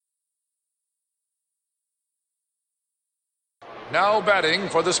Now batting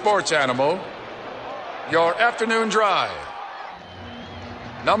for the sports animal, your afternoon drive.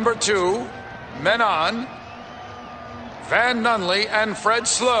 Number 2, men on, Van Nunley and Fred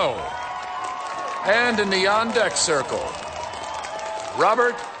Slow. And in the on-deck circle,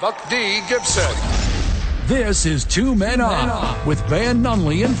 Robert Buck D. Gibson. This is Two Men On with Van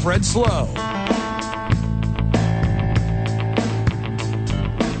Nunley and Fred Slow.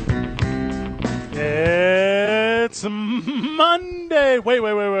 It's Monday.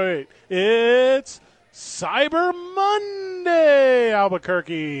 Wait. It's Cyber Monday,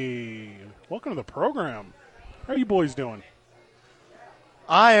 Albuquerque. Welcome to the program. How are you boys doing?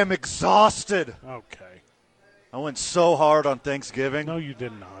 I am exhausted. Okay. I went so hard on Thanksgiving. No, you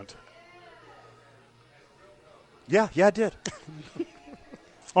did not. Yeah, I did.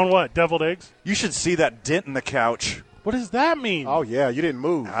 On what? Deviled eggs? You should see that dent in the couch. What does that mean? Oh, yeah, you didn't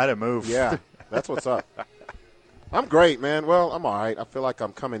move. I didn't move. Yeah, that's what's up. I'm great, man. Well, I'm all right. I feel like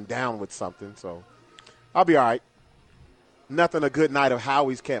I'm coming down with something, so I'll be all right. Nothing a good night of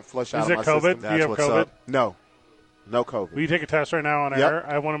Howie's can't flush out Is of it my COVID? system. Do you have what's COVID? up. No COVID. Will you take a test right now on Yep. air?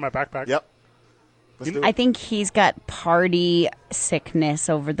 I have one in my backpack. Yep. Let's do it. I think he's got party sickness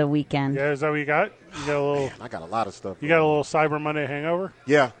over the weekend. Yeah, is that what you got? You got a little. I got a lot of stuff. You got a little Cyber Monday hangover?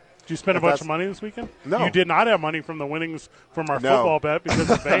 Yeah. Did you spend a If bunch that's- of money this weekend? No. You did not have money from the winnings from our No. football bet because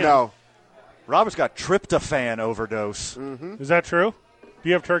of Van. No. Robert's got tryptophan overdose. Is that true? Do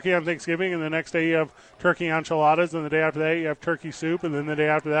you have turkey on Thanksgiving, and the next day you have turkey enchiladas, and the day after that you have turkey soup, and then the day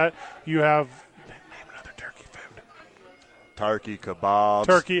after that you have name another turkey food. Turkey kebabs.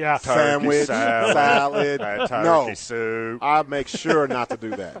 Turkey, yeah. Sandwich, salad. turkey No. soup. I make sure not to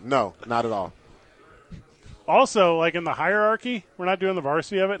do that. No, not at all. Also, like in the hierarchy, we're not doing the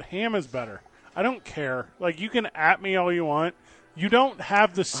varsity of it. Ham is better. I don't care. Like, you can at me all you want. You don't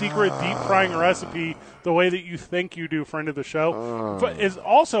have the secret deep frying recipe the way that you think you do, friend of the show. But is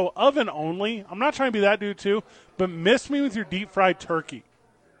also oven only. I'm not trying to be that dude too, but miss me with your deep fried turkey.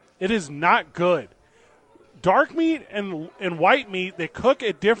 It is not good. Dark meat and white meat, they cook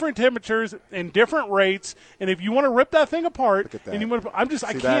at different temperatures and different rates. And if you want to rip that thing apart, Look at that. and you want to, I See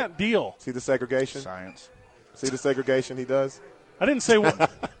can't that? deal. See the segregation? Science. See the segregation he does? I didn't say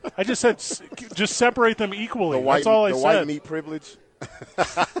what. I just said just separate them equally. The white, That's all I the said. white meat privilege.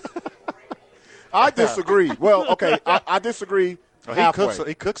 I disagree. Well, okay, I disagree halfway.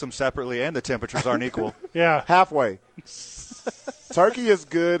 He cooks them separately, and the temperatures aren't equal. Yeah. Halfway. Turkey is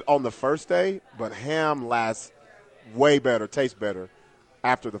good on the first day, but ham lasts way better, tastes better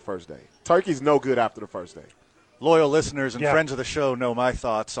after the first day. Turkey's no good after the first day. Loyal listeners and Yeah. friends of the show know my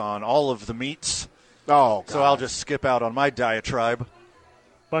thoughts on all of the meats, Oh, God. so I'll just skip out on my diatribe.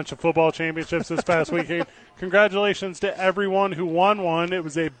 Bunch of football championships this past weekend. Congratulations to everyone who won one. It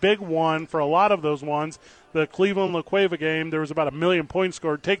was a big one for a lot of those ones. The Cleveland-La Cueva game, there was about 1 million points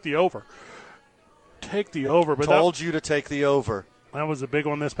scored. Take the over. Take the over. But Told you to take the over. that was a big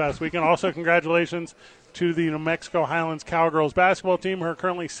one this past weekend. Also, congratulations to the New Mexico Highlands Cowgirls basketball team, who are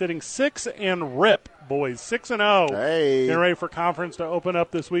currently sitting 6 and rip, boys. 6-0. Hey. Getting ready for conference to open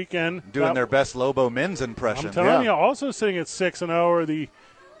up this weekend. Doing That- their best Lobo men's impression. I'm telling Yeah. you, also sitting at 6-0 are the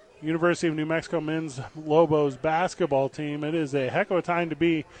University of New Mexico men's Lobos basketball team. It is a heck of a time to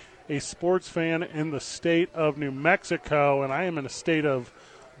be a sports fan in the state of New Mexico, and I am in a state of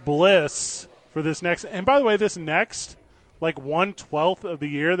bliss for this next. And by the way, this next, like 1/12 of the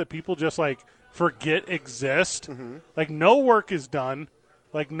year that people just like forget exist. Like no work is done,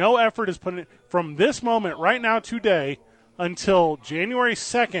 like no effort is put in from this moment right now today until January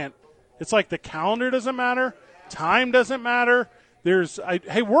 2nd. It's like the calendar doesn't matter, time doesn't matter.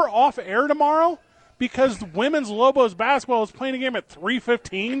 Hey, we're off air tomorrow because the women's Lobos basketball is playing a game at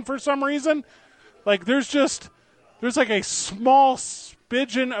 3:15 for some reason. Like there's like a small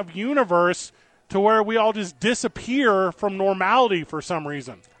spidgen of universe to where we all just disappear from normality for some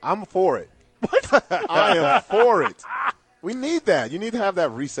reason. I'm for it. What? I am for it. We need that. You need to have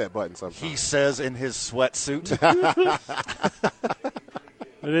that reset button sometime. He says in his sweatsuit.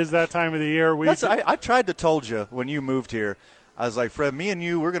 It is that time of the year. I tried to told you when you moved here. I was like, Fred, me and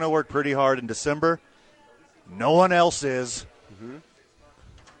you, we're going to work pretty hard in December. No one else is.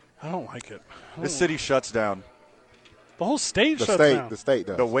 I don't like it. This city shuts down. The whole state The shuts state, down. the state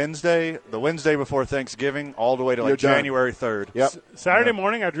does. The Wednesday before Thanksgiving, all the way to You're like done. January 3rd. Yep. Saturday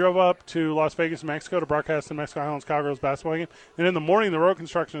morning, I drove up to Las Vegas, Mexico, to broadcast the Mexico Highlands Cowgirls basketball game. And in the morning, the road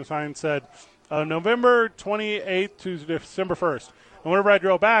construction sign said November 28th to December 1st. And whenever I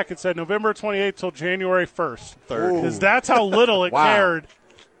drove back, it said November 28th till January 1st. Because that's how little it Wow. cared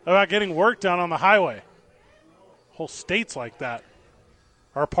about getting work done on the highway. Whole state's like that.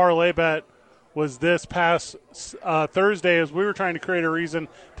 Our parlay bet was this past Thursday as we were trying to create a reason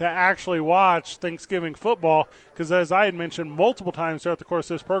to actually watch Thanksgiving football because, as I had mentioned multiple times throughout the course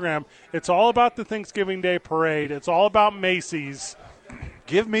of this program, it's all about the Thanksgiving Day parade. It's all about Macy's.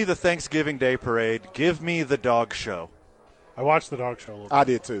 Give me the Thanksgiving Day parade. Give me the dog show. I watched the dog show a little bit. I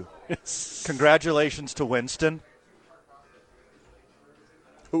did too. Congratulations to Winston.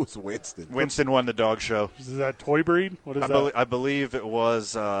 Who's Winston? Winston won the dog show. Is that toy breed? What is that? I believe it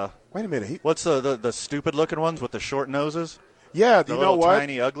was. Wait a minute. What's the stupid looking ones with the short noses? Yeah, The you know little what?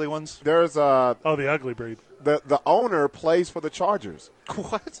 tiny ugly ones. There's Oh, the ugly breed. the owner plays for the Chargers.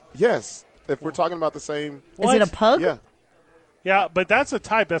 What? Yes, if we're talking about the same. Is it a pug? Yeah. Yeah, but that's a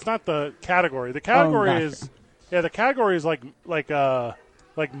type. That's not the category. The category gotcha. is, the category is like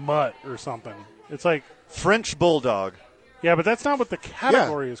mutt or something. It's like, French bulldog. yeah, but that's not what the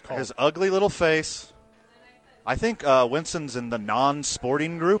category is called. His ugly little face. I think Winston's in the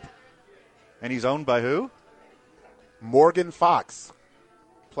non-sporting group, and he's owned by who? Morgan Fox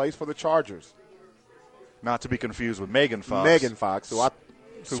plays for the Chargers. Not to be confused with Megan Fox. Megan Fox,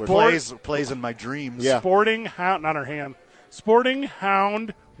 who plays in my dreams. Yeah. Sporting hound, not her hand. Sporting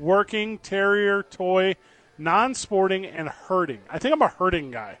hound, working terrier, toy, non-sporting, and herding. I think I'm a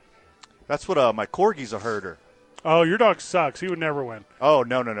herding guy. That's what my corgi's a herder. Oh, your dog sucks. He would never win. Oh,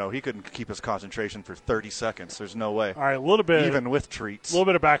 no. He couldn't keep his concentration for 30 seconds. There's no way. All right, a little bit. Even with treats. A little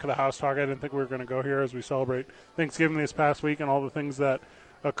bit of back of the house talk. I didn't think we were going to go here as we celebrate Thanksgiving this past week and all the things that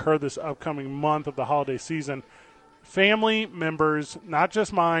occur this upcoming month of the holiday season. Family members, not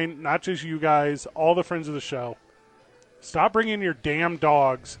just mine, not just you guys, all the friends of the show, stop bringing your damn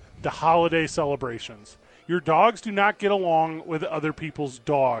dogs to holiday celebrations. Your dogs do not get along with other people's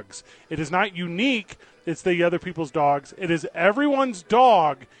dogs. It is not unique. It's the other people's dogs. It is everyone's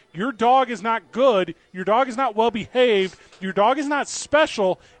dog. Your dog is not good. Your dog is not well behaved. Your dog is not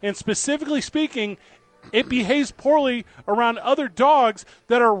special. And specifically speaking, it behaves poorly around other dogs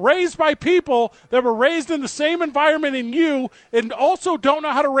that are raised by people that were raised in the same environment in you and also don't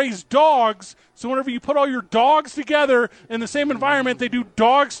know how to raise dogs. So whenever you put all your dogs together in the same environment, they do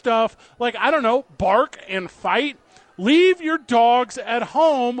dog stuff like, I don't know, bark and fight. Leave your dogs at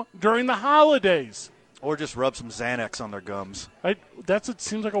home during the holidays. Or just rub some Xanax on their gums. It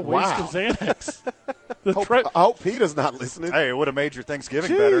seems like a waste Wow. of Xanax. I hope Peter's not listening. Hey, it would have made your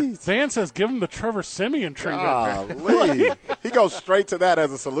Thanksgiving better. Jeez. Van says give him the Trevor Simeon treatment. Golly. He goes straight to that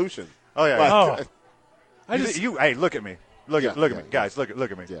as a solution. Oh, yeah. Like, Hey, look at me. Look at me. Guys, look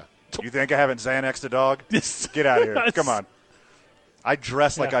at me. Yeah. You think I haven't Xanaxed a dog? Get out of here. Come on. I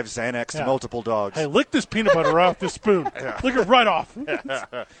dress like I've Xanaxed multiple dogs. Hey, lick this peanut butter off this spoon. Lick it right off.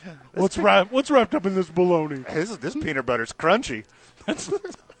 What's wrapped up in this bologna? Hey, this peanut butter's crunchy.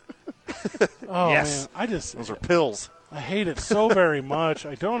 Oh, Yes. man. Those are pills. I hate it so very much.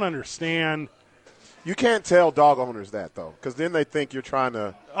 I don't understand. You can't tell dog owners that, though, because then they think you're trying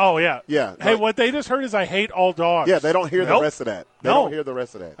to. Oh, yeah. Yeah. Hey, like- what they just heard is I hate all dogs. Yeah, they don't hear the Nope. rest of that. They No. don't hear the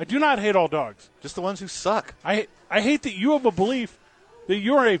rest of that. I do not hate all dogs. Just the ones who suck. I hate that you have a belief that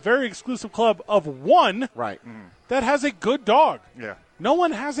you are a very exclusive club of one Right. that has a good dog. Yeah. No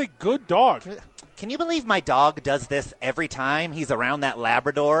one has a good dog. Can you believe my dog does this every time he's around that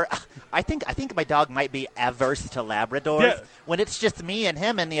Labrador? I think my dog might be averse to Labradors. Yeah. When it's just me and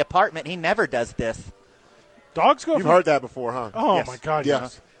him in the apartment, he never does this. Dogs go You've from heard that before, huh? Oh Yes. my God! Yeah.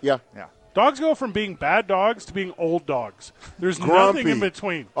 Yes. Yeah. Yeah. Dogs go from being bad dogs to being old dogs. There's Grumpy. nothing in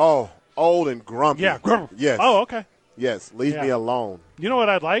between. Oh, old and grumpy. Yeah. Grumpy. Yes. Oh, okay. Yes. Leave Yeah. me alone. You know what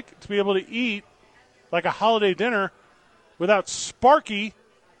I'd like? To be able to eat like a holiday dinner without Sparky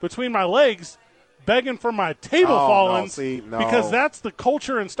between my legs begging for my table Oh, fallings no. because that's the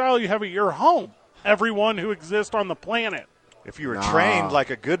culture and style you have at your home. Everyone who exists on the planet. If you were trained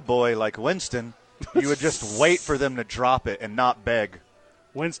like a good boy like Winston, you would just wait for them to drop it and not beg.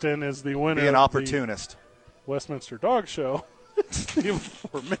 Winston is the winner Be an of opportunist. the Westminster Dog Show. The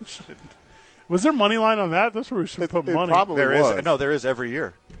aforementioned. Was there money line on that? That's where we should put It money. probably There is was. no, there is every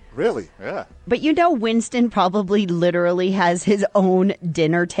year. Really? Yeah. But you know, Winston probably literally has his own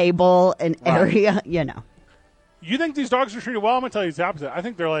dinner table and area, you know. You think these dogs are treated well? I'm going to tell you the opposite. I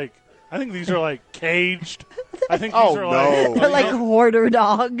think these are like caged. I think these Oh, are no. like They're like hoarder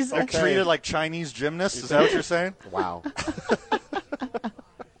dogs. They're Okay. treated like Chinese gymnasts. Is that what you're saying? Wow.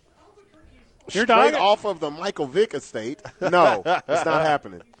 Your Straight dog? off of the Michael Vick estate. No, it's not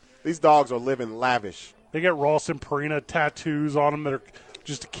happening. These dogs are living lavish. They get Ralston Purina tattoos on them that are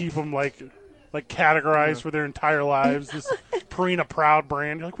just to keep them like categorized for their entire lives. This Purina Proud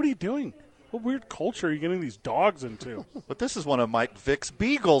brand. You're like, what are you doing? What weird culture are you getting these dogs into? But this is one of Mike Vick's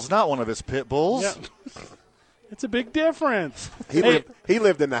beagles, not one of his pit bulls. Yeah. It's a big difference. He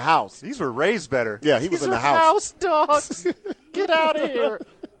lived in the house. These were raised better. Yeah, he was These in are the house. dogs. Get out of here.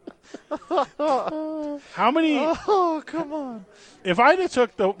 How many? Oh, come on. If I just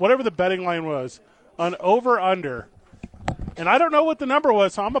took whatever the betting line was on over-under, and I don't know what the number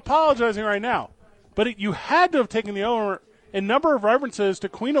was, so I'm apologizing right now, but you had to have taken the over in number of references to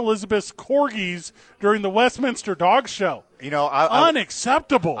Queen Elizabeth's corgis during the Westminster Dog Show. You know,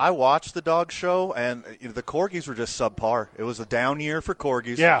 Unacceptable. I watched the dog show, and the corgis were just subpar. It was a down year for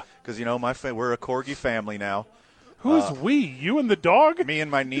corgis. Yeah. Because, we're a corgi family now. Who's we? You and the dog? Me and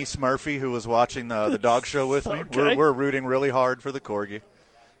my niece Murphy, who was watching the dog show with me, Okay. we're rooting really hard for the corgi.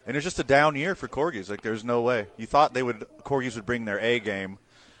 And it's just a down year for corgis. Like, there's no way. You thought corgis would bring their A game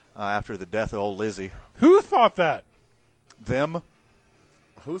after the death of old Lizzie. Who thought that? Them,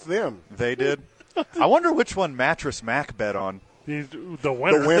 Who's them? they did. I wonder which one Mattress Mac bet on. The The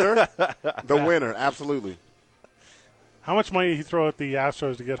winner. winner? The winner, absolutely. How much money did he throw at the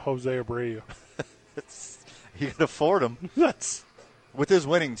Astros to get Jose Abreu? He could afford them. That's With his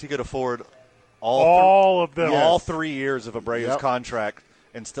winnings, he could afford all of them. all 3 years of Abreu's Yep. contract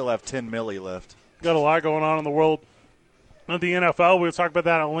and still have $10 million left. Got a lot going on in the world of the NFL. We'll talk about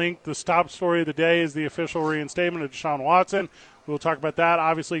that at length. The top story of the day is the official reinstatement of Deshaun Watson. We'll talk about that.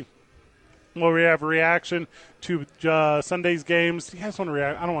 Obviously, we'll have a reaction to Sunday's games. Do you guys want to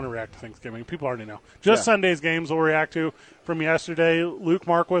react? I don't want to react to Thanksgiving. People already know. Just Sunday's games we'll react to from yesterday. Luke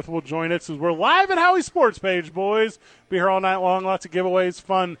Markwith will join us as we're live at Howie Sports Page, boys. Be here all night long. Lots of giveaways,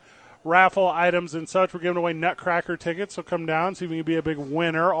 fun raffle items and such. We're giving away Nutcracker tickets, so come down, see if you can be a big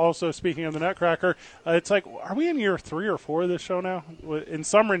winner. Also, speaking of the Nutcracker, it's like, are we in year 3 or 4 of this show now? In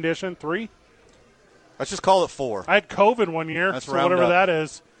some rendition, 3? Let's just call it 4. I had COVID one year, That's so round whatever up. that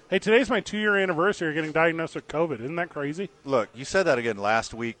is. Hey, today's my 2-year anniversary of getting diagnosed with COVID. Isn't that crazy? Look, you said that again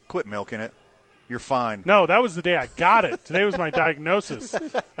last week. Quit milking it. You're fine. No, that was the day I got it. Today was my diagnosis.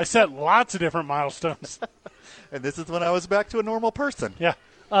 I set lots of different milestones. And this is when I was back to a normal person. Yeah.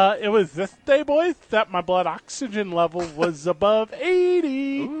 It was this day, boys, that my blood oxygen level was above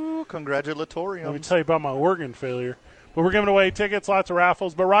 80. Ooh, congratulatoriums. Let me tell you about my organ failure. But we're giving away tickets, lots of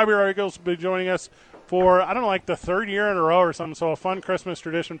raffles. But Robbie Rodriguez will be joining us for, I don't know, like the 3rd year in a row or something. So a fun Christmas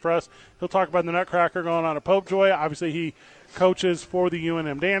tradition for us. He'll talk about the Nutcracker going on at Popejoy. Obviously, he coaches for the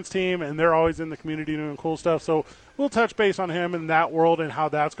UNM dance team, and they're always in the community doing cool stuff. So we'll touch base on him in that world and how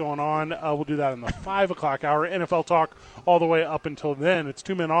that's going on. We'll do that in the 5 o'clock hour. NFL talk all the way up until then. It's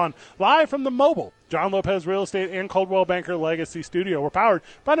 2 Men On, live from the mobile John Lopez Real Estate and Coldwell Banker Legacy Studio. We're powered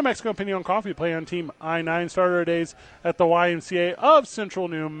by New Mexico Pinion Coffee. Play on Team I-9. Start our days at the YMCA of Central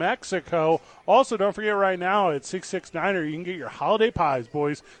New Mexico. Also, don't forget right now at 669er, you can get your holiday pies,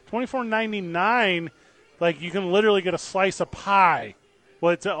 boys. $24.99. Like, you can literally get a slice of pie.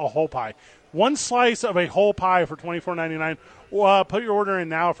 Well, it's a whole pie. One slice of a whole pie for $24.99. Put your order in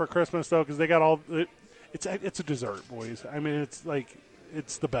now for Christmas, though, because they got all it's a dessert, boys. I mean, it's like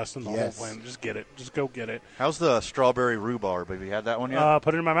it's the best in the whole planet. Just get it. Just go get it. How's the strawberry rhubarb? Have you had that one yet?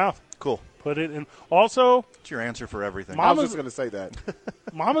 Put it in my mouth. Cool. Put it in. Also, That's your answer for everything. I was just going to say that.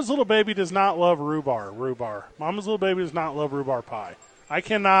 Mama's little baby does not love rhubarb. Mama's little baby does not love rhubarb pie. I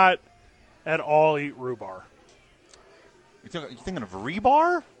cannot at all eat rhubarb. You thinking of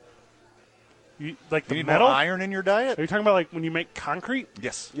rebar? Like You the need metal? more iron in your diet? Are you talking about like when you make concrete?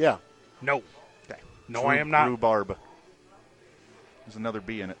 Yes. Yeah. No. Okay. No, I am not. Rhubarb. There's another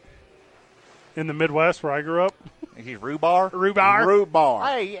B in it. In the Midwest where I grew up. He's rhubarb? Rhubarb. Root bar.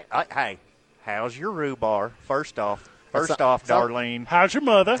 Hey, how's your rhubarb? First off, That's Darlene, How's your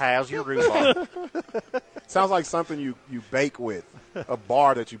mother? how's your rhubarb? Sounds like something you bake with. A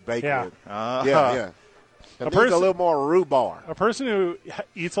bar that you bake Yeah. with. Yeah. It needs a person- little more rhubarb. A person who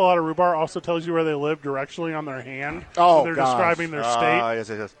eats a lot of rhubarb also tells you where they live directionally on their hand. Oh, when they're gosh. describing their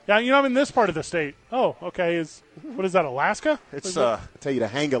state. Yes. Yeah, I'm in this part of the state. Oh, okay. What is that, Alaska? It's I tell you to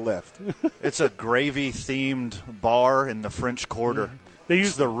hang a left. it's a gravy themed bar in the French Quarter. They It's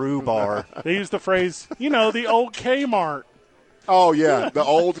use the rhubarb. They use the phrase, the old Kmart. Oh yeah, the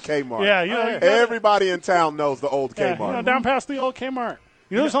old Kmart. Yeah, you gotta- Everybody in town knows the old Yeah, Kmart. down past the old Kmart.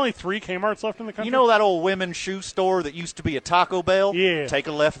 There's only 3 Kmarts left in the country. You know that old women's shoe store that used to be a Taco Bell? Yeah. Take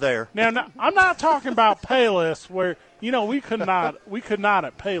a left there. Now, I'm not talking about Payless, where we could not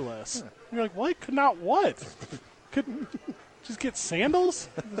at Payless. You're like, what? Could not what? Could just get sandals?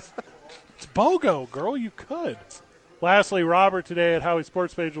 It's BOGO, girl. You could. Lastly, Robert today at Howie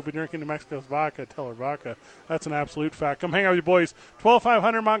Sports Page will be drinking New Mexico's vodka, Teller Vodka. That's an absolute fact. Come hang out with you boys.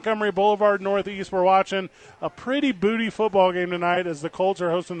 12500 Montgomery Boulevard Northeast. We're watching a pretty booty football game tonight as the Colts are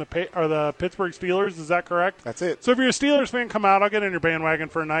hosting the Pittsburgh Steelers. Is that correct? That's it. So if you're a Steelers fan, come out. I'll get in your bandwagon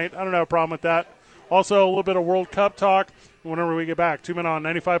for a night. I don't have a problem with that. Also, a little bit of World Cup talk whenever we get back. 2 Men On,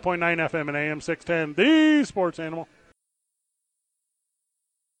 95.9 FM and AM 610, the Sports Animal.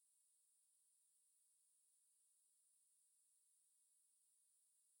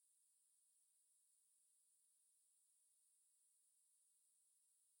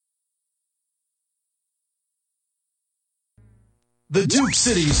 The Duke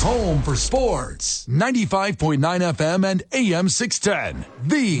City's home for sports. 95.9 FM and AM 610.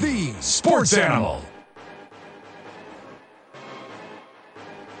 The Sports Animal.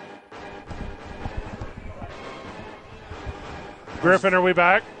 Griffin, are we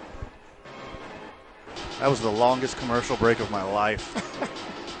back? That was the longest commercial break of my life.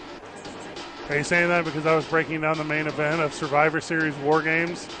 Are you saying that because I was breaking down the main event of Survivor Series War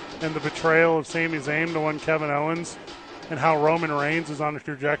Games and the betrayal of Sami Zayn to one Kevin Owens, and how Roman Reigns is on a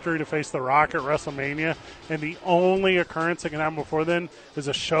trajectory to face The Rock at WrestleMania, and the only occurrence that can happen before then is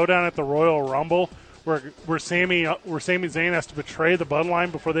a showdown at the Royal Rumble where Sami Zayn has to betray the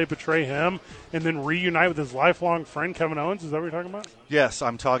Bloodline before they betray him and then reunite with his lifelong friend Kevin Owens? Is that what you're talking about? Yes,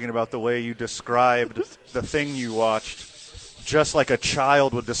 I'm talking about the way you described the thing you watched, just like a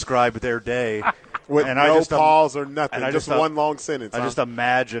child would describe their day. With and no pause or nothing, and just one long sentence. I just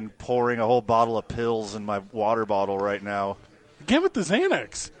imagine pouring a whole bottle of pills in my water bottle right now. Give it the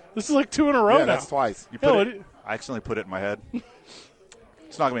Xanax. This is like 2 in a row now. That's twice. I accidentally put it in my head.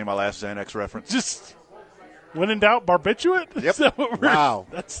 It's not going to be my last Xanax reference. Just when in doubt, barbiturate? Yep. Is that what Wow.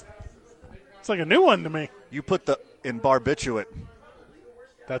 It's like a new one to me. You put the in barbiturate.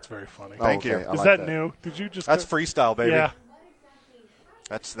 That's very funny. Thank you. I Is like that new? Did you just? That's freestyle, baby. Yeah.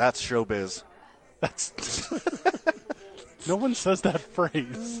 That's showbiz. That's. No one says that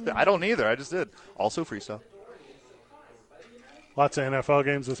phrase. I don't either. I just did. Also freestyle. Lots of NFL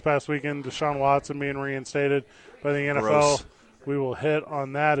games this past weekend. Deshaun Watson being reinstated by the NFL. Gross. We will hit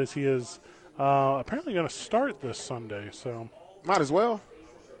on that as he is apparently going to start this Sunday. So Might as well.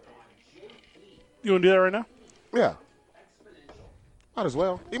 you want to do that right now? Yeah. Might as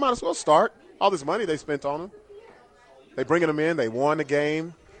well. He might as well start. All this money they spent on him. They bringing him in. They won the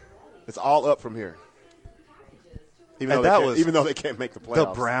game. It's all up from here. Even though they can't make the playoffs. The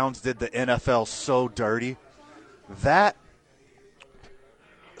Browns did the NFL so dirty. That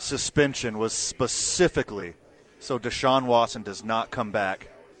suspension was specifically so Deshaun Watson does not come back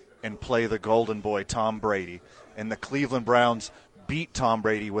and play the golden boy Tom Brady. And the Cleveland Browns beat Tom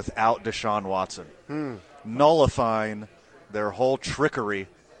Brady without Deshaun Watson, nullifying their whole trickery.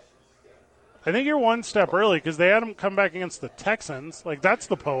 I think you're one step early because they had him come back against the Texans. Like, that's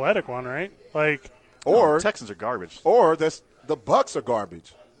the poetic one, right? Like, Or Texans are garbage. Or the Bucks are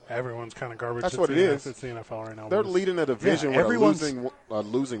garbage. everyone's kind of garbage. That's what it is. It's the NFL right now. They're but leading a division Yeah, with a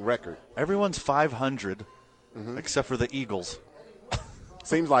losing record. Everyone's 500 except for the Eagles.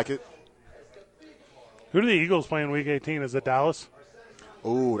 Seems like it. Who do the Eagles play in Week 18? Is it Dallas?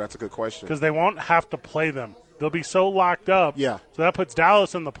 Ooh, that's a good question. Because they won't have to play them. They'll be so locked up. Yeah. So that puts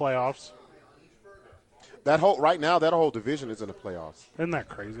Dallas in the playoffs. Right now, that whole division is in the playoffs. Isn't that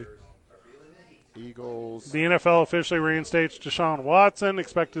crazy? Eagles. The NFL officially reinstates Deshaun Watson,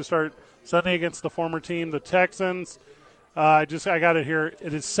 expected to start Sunday against the former team, the Texans. I got it here.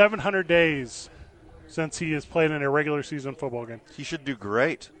 It is 700 days since he has played in a regular season football game. He should do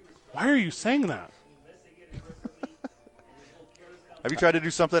great. Why are you saying that? Have you tried to do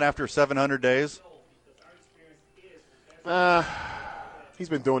something after 700 days? He's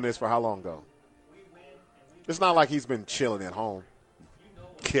been doing this for how long, though? It's not like he's been chilling at home.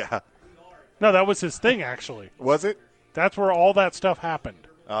 Yeah. No, that was his thing, actually. Was it? That's where all that stuff happened.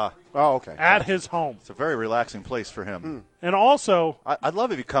 Oh, okay. At his home. It's a very relaxing place for him. And also, I'd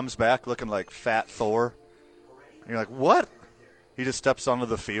love if he comes back looking like Fat Thor. And you're like, what? He just steps onto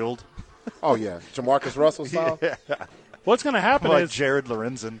the field. Oh, yeah. Jamarcus Russell style? Yeah. what's going to happen Like is Jared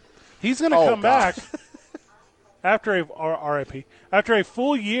Lorenzen. he's going to Oh, come God. back after a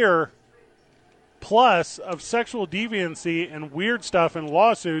full year plus of sexual deviancy and weird stuff and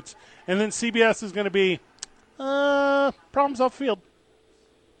lawsuits, and then CBS is going to be problems off field.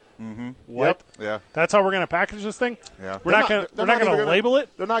 What? Yep. Yeah. That's how we're going to package this thing. Yeah. We're not going to label it.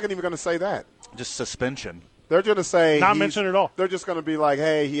 They're not even going to say that. Just suspension. They're going to say Not mention it at all. They're just going to be like,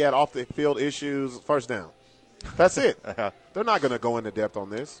 hey, he had off the field issues, first down. That's it. They're not going to go into depth on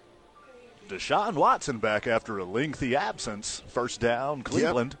this. Deshaun Watson back after a lengthy absence. First down,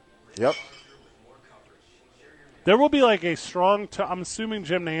 Cleveland. Yep. There will be like a strong. I'm assuming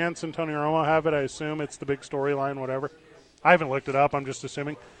Jim Nantz and Tony Romo have it. I assume it's the big storyline, whatever. I haven't looked it up. I'm just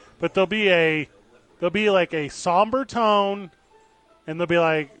assuming. But there'll be like a somber tone, and there'll be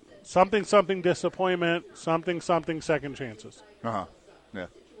like something disappointment, something second chances. Uh-huh. Yeah.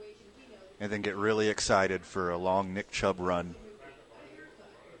 and then get really excited for a long Nick Chubb run.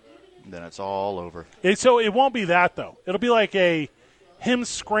 And then it's all over. So it won't be that, though. It'll be like him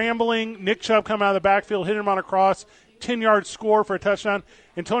scrambling, Nick Chubb come out of the backfield, hit him on a cross, 10-yard score for a touchdown,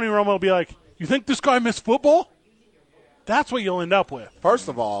 and Tony Romo will be like, you think this guy missed football? That's what you'll end up with. First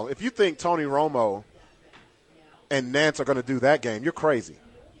of all, if you think Tony Romo and Nance are going to do that game, you're crazy.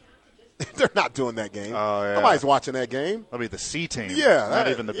 They're not doing that game. Oh, yeah. Nobody's watching that game. That'll be the C team. Yeah. Not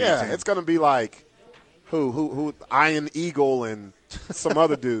even the B team. It's going to be like who Iron Eagle and some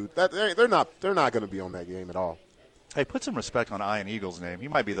other dude. They're not going to be on that game at all. Hey, put some respect on Ian Eagle's name. He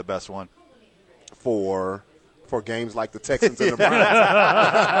might be the best one. For games like the Texans and the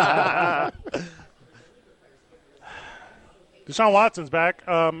Browns. Deshaun Watson's back.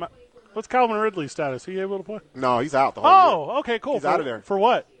 What's Calvin Ridley's status? He able to play? No, he's out the whole year. Oh, okay, cool. He's out of there. For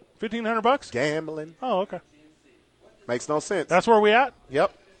what? $1,500? Gambling. Oh, okay. Makes no sense. That's where we at?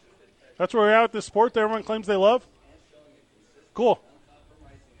 Yep. That's where we're at with this sport that everyone claims they love? Cool.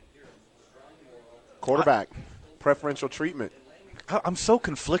 Quarterback. Preferential treatment. I'm so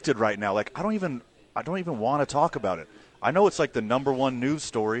conflicted right now. Like I don't even want to talk about it. I know it's like the number one news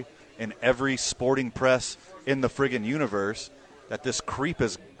story in every sporting press in the friggin' universe that this creep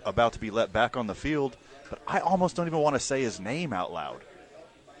is about to be let back on the field, but I almost don't even want to say his name out loud.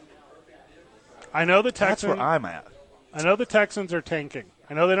 I know the Texans. That's where I'm at. I know the Texans are tanking.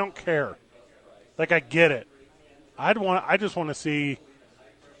 I know they don't care. Like I get it. I just want to see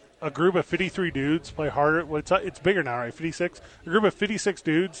a group of 53 dudes play harder. Well, it's bigger now, right? 56. A group of 56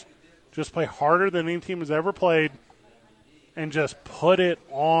 dudes just play harder than any team has ever played, and just put it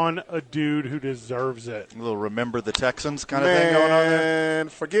on a dude who deserves it. A little remember the Texans kind of thing going on there. Man,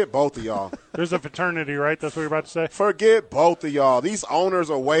 forget both of y'all. There's a fraternity, right? That's what you're about to say? Forget both of y'all. These owners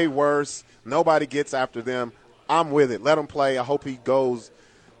are way worse. Nobody gets after them. I'm with it. Let him play. I hope he goes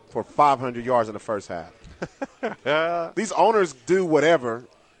for 500 yards in the first half. These owners do whatever,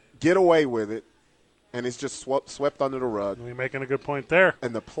 get away with it, and it's just swept under the rug. You're making a good point there.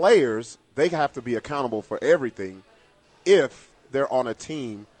 And the players, they have to be accountable for everything if they're on a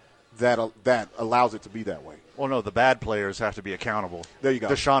team that allows it to be that way. Well, no, the bad players have to be accountable. There you go.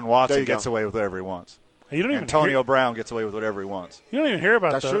 Deshaun Watson gets away with whatever he wants. You don't even Antonio Brown gets away with whatever he wants. You don't even hear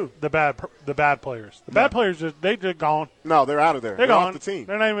about the bad players. The bad players they're just gone. No, they're out of there. They're gone. Off the team.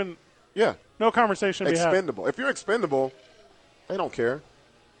 They're not even. Yeah. No conversation to be had. Expendable. If you're expendable, they don't care.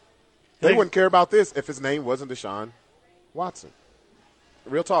 They wouldn't care about this if his name wasn't Deshaun Watson.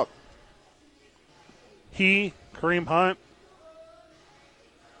 Real talk. Kareem Hunt.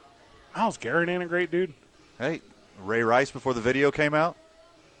 Myles Garrett ain't a great dude. Hey, Ray Rice before the video came out.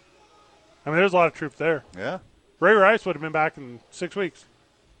 I mean, there's a lot of truth there. Yeah. Ray Rice would have been back in 6 weeks.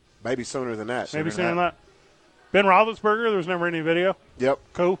 Maybe sooner than that. Maybe sooner than that. Ben Roethlisberger, there was never any video. Yep.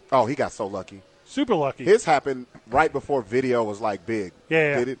 Cool. Oh, he got so lucky. Super lucky. His happened right before video was like big.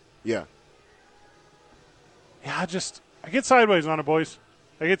 Yeah. Did it? Yeah. Yeah, I get sideways on it, boys.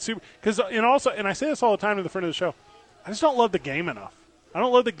 I get super and I say this all the time to the friend of the show. I just don't love the game enough. I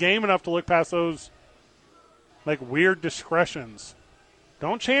don't love the game enough to look past those like weird discretions.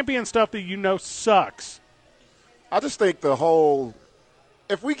 Don't champion stuff that you know sucks. I just think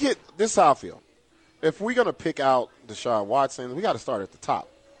if we get this, is how I feel. If we're gonna pick out Deshaun Watson, we got to start at the top.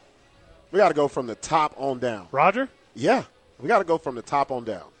 We got to go from the top on down. Roger? Yeah, we got to go from the top on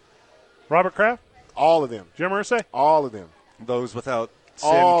down. Robert Kraft? All of them. Jim Irsay? All of them. Those without sin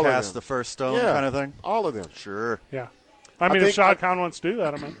All cast the first stone kind of thing? All of them. Sure. Yeah. I mean, if Shad Khan wants to do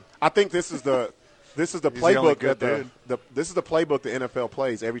that, I mean. I think this is the playbook this is the playbook the NFL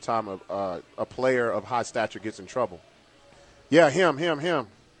plays every time a player of high stature gets in trouble. Yeah, him.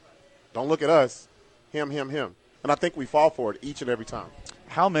 Don't look at us. Him. And I think we fall for it each and every time.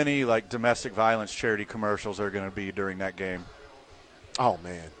 How many domestic violence charity commercials are going to be during that game? Oh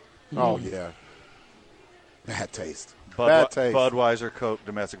man. Oh yeah. Bad taste. Bad taste. Budweiser, Coke,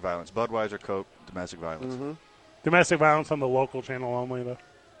 domestic violence. Budweiser, Coke, domestic violence. Mm-hmm. Domestic violence on the local channel only, though.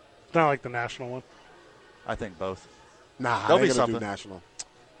 It's not like the national one. I think both. Nah, they'll be gonna something. Do national.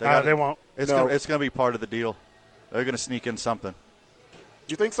 They won't. It's going to be part of the deal. They're going to sneak in something.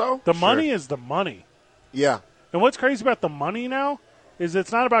 You think so? The money is the money. Yeah. And what's crazy about the money now is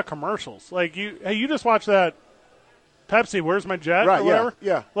it's not about commercials. Like you just watch that Pepsi, Where's My Jet, right, or whatever.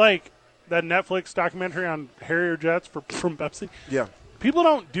 Yeah. Like that Netflix documentary on Harrier jets from Pepsi. Yeah. People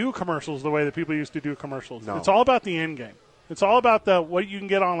don't do commercials the way that people used to do commercials. No. It's all about the end game. It's all about what you can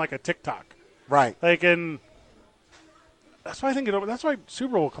get on like a TikTok. Right. And that's why that's why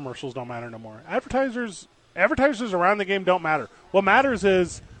Super Bowl commercials don't matter no more. Advertisers around the game don't matter. What matters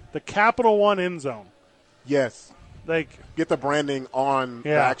is the Capital One end zone. Yes. like Get the branding on the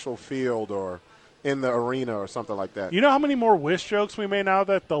Yeah. actual field or in the arena or something like that. you know how many more wish jokes we made now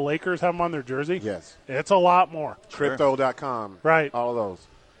that the Lakers have them on their jersey? Yes. It's a lot more. Crypto.com. Right. All of those.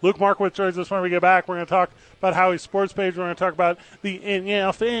 Luke Markwitz joins us when we get back. We're going to talk about Howie's sports page. We're going to talk about the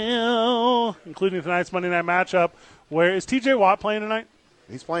NFL, including tonight's Monday night matchup. Where is TJ Watt playing tonight?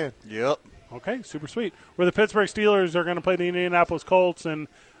 He's playing. Yep. Okay, super sweet. Where the Pittsburgh Steelers are going to play the Indianapolis Colts, and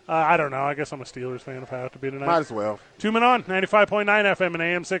I don't know. I guess I'm a Steelers fan if I have to be tonight. Might as well. 2 Men On, 95.9 FM and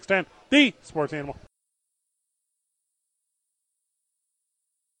AM 610, the Sports Animal.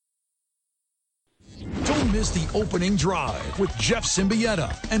 Don't miss the opening drive with Jeff Symbieta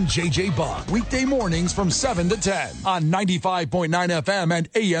and JJ Buck. Weekday mornings from 7 to 10 on 95.9 FM and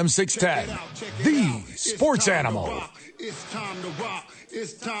AM 610. The Sports Animal. It's time to rock.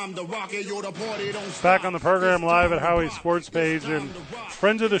 It's time to rock. Hey, yo, the party don't stop. Back on the program live at Howie's sports page, and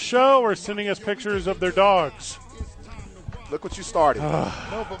friends of the show are sending us pictures of their dogs. Look what you started.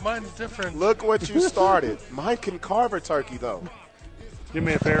 No, but mine's different. Look what you started. Mine can carve a turkey, though. Do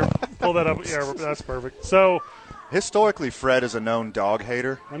me a favor. Pull that up. Yeah, that's perfect. So, Historically, Fred is a known dog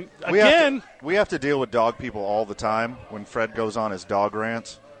hater. again, We have to deal with dog people all the time when Fred goes on his dog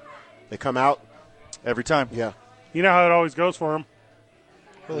rants. They come out. Every time. Yeah. you know how it always goes for him.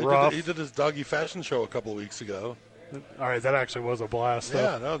 Well, Rough. he did his doggy fashion show a couple of weeks ago. All right, that actually was a blast.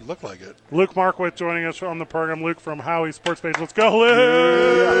 Yeah, no, it looked like it. Luke Markwitz joining us on the program. Luke from Howie's sports page. Let's go,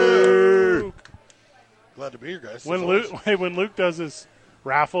 Luke! Glad to be here, guys. When As Luke, always. hey, when Luke does his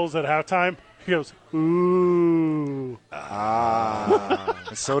raffles at halftime, he goes, ooh.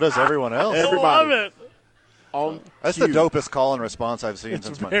 And so does everyone else. I Everybody. love it. On That's cue. the dopest call and response I've seen It's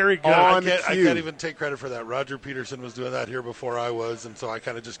since my. very good. On I cue. can't even take credit for that. Roger Peterson was doing that here before I was, and so I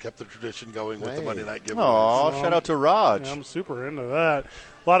kind of just kept the tradition going with the Hey. Monday night giveaway. Aw, shout out to Raj. I'm super into that.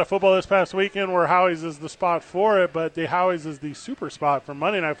 A lot of football this past weekend where Howie's is the spot for it, but the Howie's is the super spot for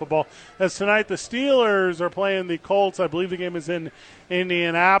Monday Night Football. As tonight the Steelers are playing the Colts. I believe the game is in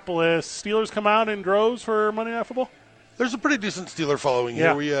Indianapolis. Steelers come out in droves for Monday Night Football? There's a pretty decent Steeler following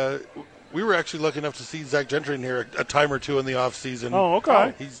Yeah. here. We were actually lucky enough to see Zach Gentry in here a time or two in the off season. Oh,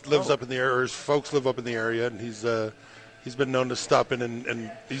 okay. He lives up in the area, or his folks live up in the area, and he's been known to stop in, and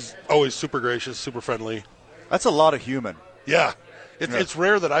he's always super gracious, super friendly. That's a lot of human. Yeah. It's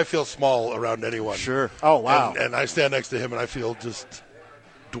rare that I feel small around anyone. Sure. Oh, wow. And I stand next to him, and I feel just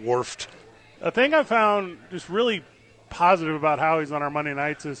dwarfed. A thing I found just really positive about Howie's on our Monday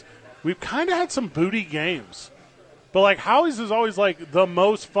nights is we've kind of had some booty games. But, like, Howie's is always, like, the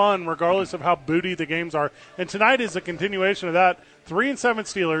most fun regardless of how booty the games are. And tonight is a continuation of that. 3-7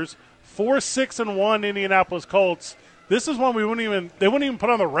 Steelers, 4-6-1 Indianapolis Colts. This is one they wouldn't even put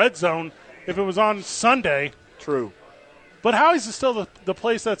on the red zone if it was on Sunday. True. But Howie's is still the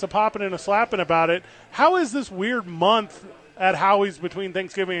place that's a popping and a slapping about it. How is this weird month at Howie's between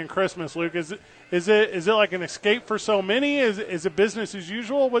Thanksgiving and Christmas, Luke? Is it like an escape for so many? Is it business as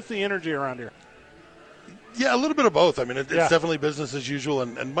usual? What's the energy around here? Yeah, a little bit of both. I mean, it's Yeah. definitely business as usual,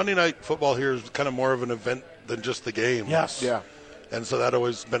 and Monday Night Football here is kind of more of an event than just the game. Yes. Yeah. And so that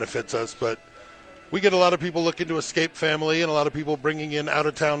always benefits us. But we get a lot of people looking to escape family and a lot of people bringing in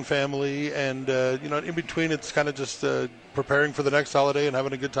out-of-town family. And, in between, it's kind of just preparing for the next holiday and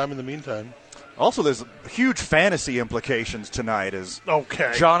having a good time in the meantime. Also, there's huge fantasy implications tonight as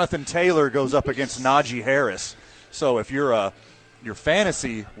Okay. Jonathan Taylor goes up against Najee Harris. So if your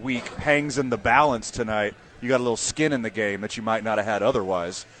fantasy week hangs in the balance tonight, you got a little skin in the game that you might not have had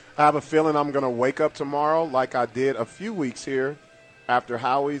otherwise. I have a feeling I'm going to wake up tomorrow like I did a few weeks here after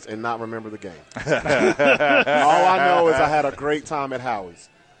Howie's and not remember the game. All I know is I had a great time at Howie's.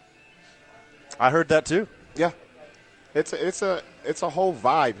 I heard that too. Yeah, it's a whole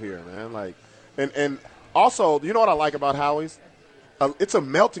vibe here, man. Like, and also, you know what I like about Howie's? It's a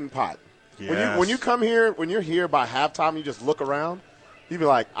melting pot. Yes. When you come here, when you're here by halftime, you just look around. You'd be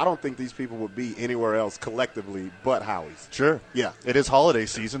like, I don't think these people would be anywhere else collectively but Howie's. Sure. Yeah. It is holiday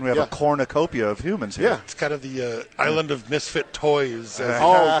season. We have Yeah. a cornucopia of humans here. Yeah. It's kind of the island of misfit toys.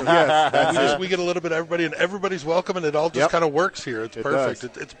 Oh, yes, that's it. We get a little bit of everybody, and everybody's welcome, and it all just Yep. kind of works here. It's It perfect.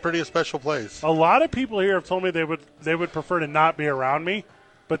 does. It's pretty a special place. A lot of people here have told me they would prefer to not be around me,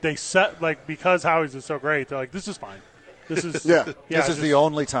 but they set like because Howie's is so great, they're like, this is fine. This is Yeah. This is the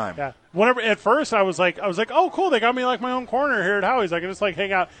only time. Yeah. Whenever at first I was like, oh cool, they got me like my own corner here at Howie's. I can just like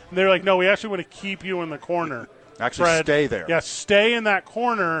hang out. And they're like, no, we actually want to keep you in the corner. Actually, Fred. stay there. Yeah, stay in that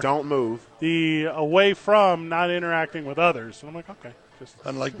corner. Don't move. The away from not interacting with others. And I'm like, okay, just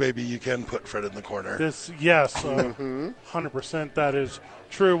Unlike Baby, you can put Fred in the corner. this. Yes, 100%. That is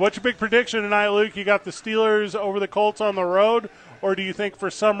true. What's your big prediction tonight, Luke? You got the Steelers over the Colts on the road, or do you think for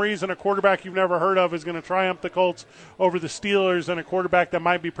some reason a quarterback you've never heard of is going to triumph the Colts over the Steelers and a quarterback that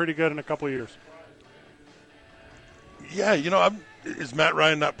might be pretty good in a couple of years? Yeah, is Matt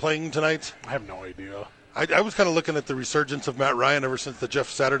Ryan not playing tonight? I have no idea. I was kind of looking at the resurgence of Matt Ryan ever since the Jeff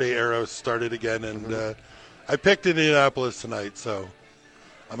Saturday era started again, and I picked Indianapolis tonight, so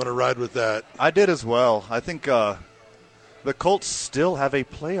I'm going to ride with that. I did as well. I think the Colts still have a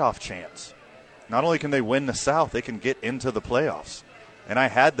playoff chance. Not only can they win the South, they can get into the playoffs. And I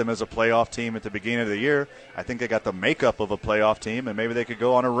had them as a playoff team at the beginning of the year. I think they got the makeup of a playoff team, and maybe they could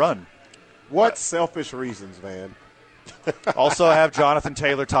go on a run. What selfish reasons, man? Also, I have Jonathan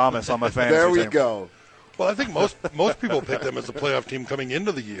Taylor Thomas on my fantasy There we team. go. Well, I think most people pick them as a playoff team coming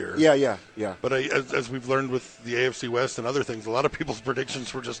into the year. Yeah. But as we've learned with the AFC West and other things, a lot of people's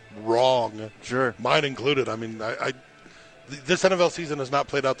predictions were just wrong. Sure. Mine included. I mean, this NFL season has not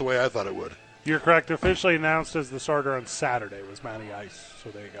played out the way I thought it would. You're correct. Officially announced as the starter on Saturday was Matty Ice. So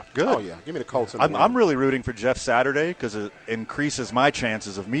there you go. Good. Oh, yeah. Give me the Colts. I'm really rooting for Jeff Saturday because it increases my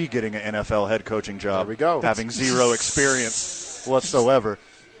chances of me getting an NFL head coaching job. There we go. Having zero experience whatsoever.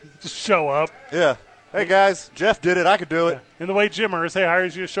 Just show up. Yeah. Hey, guys, Jeff did it. I could do it. And the way Jim Irsay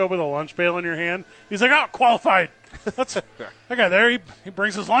hires you to show up with a lunch pail in your hand, he's like, oh, qualified. That's that guy there. He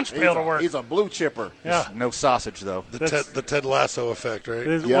brings his lunch pail to work. He's a blue chipper. Yeah. No sausage, though. The Ted Lasso effect, right?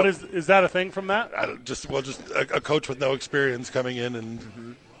 What is that a thing from that? Just a coach with no experience coming in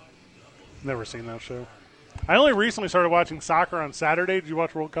and Never seen that show. I only recently started watching soccer on Saturday. Did you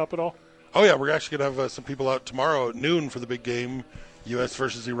watch World Cup at all? Oh yeah, we're actually gonna have some people out tomorrow at noon for the big game, U.S.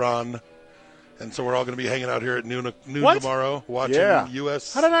 versus Iran. And so we're all going to be hanging out here at noon tomorrow watching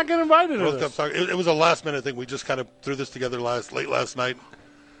U.S. How did I not get invited to World this? Cup soccer. It was a last-minute thing. We just kind of threw this together late last night,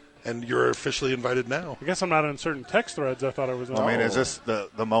 and you're officially invited now. I guess I'm not in certain text threads. I thought I was in. I mean, is this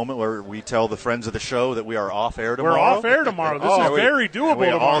the moment where we tell the friends of the show that we are off air tomorrow? We're off air tomorrow. This is very doable we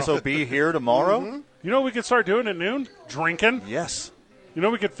tomorrow. also be here tomorrow? Mm-hmm. You know what we could start doing at noon? Drinking. Yes. You know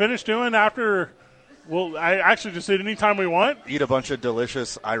what we could finish doing after... Well, I actually just said anytime we want. Eat a bunch of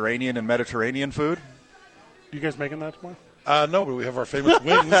delicious Iranian and Mediterranean food. You guys making that tomorrow? No, but we have our famous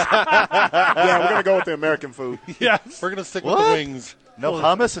wings. Yeah, we're going to go with the American food. Yes. We're going to stick with the wings. No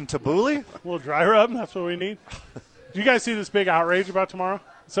hummus and tabbouleh? A little dry rub. That's what we need. Do you guys see this big outrage about tomorrow?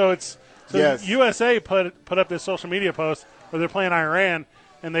 So Yes. USA put up this social media post where they're playing Iran,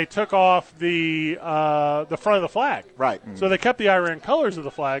 and they took off the front of the flag. Right. So they kept the Iran colors of the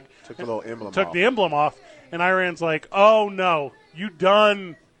flag. Took the little emblem Took off. the emblem off, and Iran's like, oh, no, you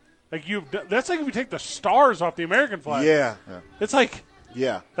done. Like that's like if we take the stars off the American flag. Yeah. It's like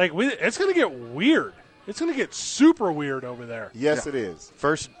it's going to get weird. It's going to get super weird over there. Yes, it is.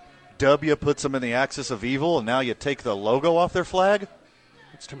 First, W puts them in the axis of evil, and now you take the logo off their flag?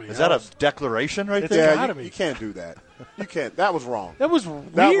 It's too many Is that a L's. declaration right It's there? gotta Yeah, be. you can't do that. You can't. That was wrong. That was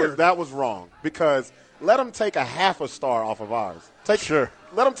weird. That was wrong because let them take a half a star off of ours.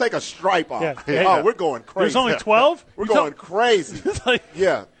 Let them take a stripe off. Yeah. Oh, we're going crazy. There's only 12? We're going crazy. Like,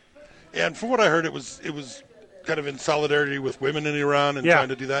 Yeah. And from what I heard, it was kind of in solidarity with women in Iran and Yeah. trying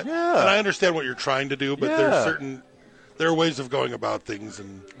to do that. Yeah. And I understand what you're trying to do, but there are ways of going about things,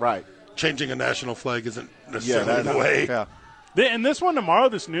 and Right. changing a national flag isn't necessarily that's the not- way. Yeah. and this one tomorrow,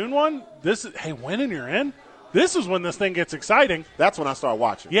 this noon one, win and you're in. This is when this thing gets exciting. That's when I start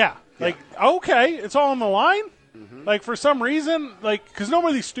watching. Yeah. Like, okay, it's all on the line. Like, for some reason, because none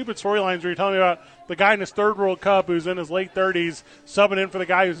of these stupid storylines where you're telling me about the guy in his third World Cup who's in his late 30s subbing in for the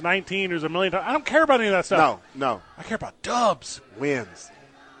guy who's 19 who's a million times. I don't care about any of that stuff. No. I care about dubs. Wins.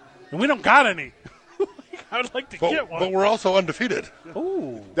 And we don't got any. I would like to get one. But we're also undefeated.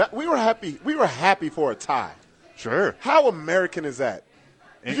 Ooh. We were happy. We were happy for a tie. Sure. How American is that?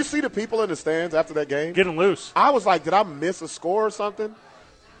 Did you see the people in the stands after that game? Getting loose. I was like, did I miss a score or something?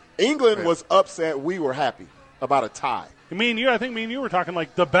 England was upset. We were happy about a tie. I think me and you were talking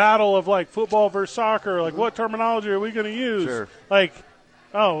like the battle of like football versus soccer. Like, what terminology are we going to use? Sure. Like,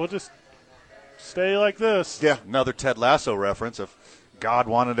 we'll just stay like this. Yeah. Another Ted Lasso reference. If God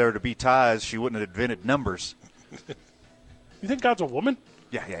wanted there to be ties, she wouldn't have invented numbers. You think God's a woman?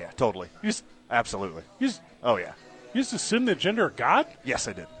 Yeah, totally. You Absolutely. just Oh, yeah. assume the gender of God? Yes,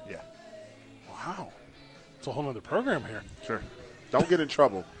 I did. Yeah. Wow. It's a whole other program here. Sure. Don't get in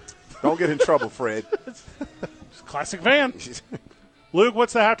trouble. Don't get in trouble, Fred. It's classic Van. Luke,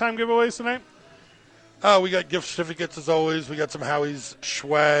 what's the halftime giveaways tonight? We got gift certificates as always. We got some Howie's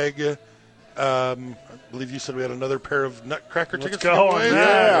swag. I believe you said we had another pair of Nutcracker tickets. go to give on away.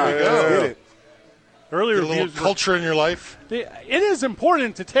 that. There we let's go. get it. Earlier Get a little reviews. culture in your life. It is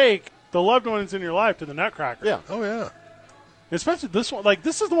important to take the loved ones in your life to the Nutcracker. Yeah. Oh yeah. Especially this one. Like,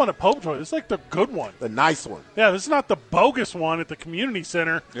 this is the one at Pope Joy. This is like the good one. The nice one. Yeah, this is not the bogus one at the community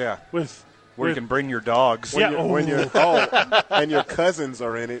center. Yeah. Where you can bring your dogs. When you're and your cousins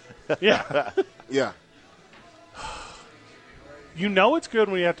are in it. Yeah. Yeah. You know it's good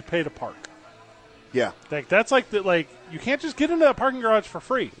when you have to pay to park. Yeah. Like, that's like you can't just get into that parking garage for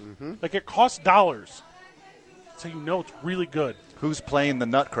free. Mm-hmm. Like, it costs dollars. So you know it's really good. Who's playing the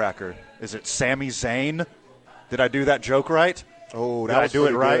Nutcracker? Is it Sami Zayn? Did I do that joke right? Oh, Did that I was do it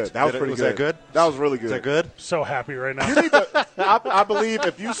pretty right? good. That was pretty was good. that good? That was really good. Is that good? So happy right now. You need to, I believe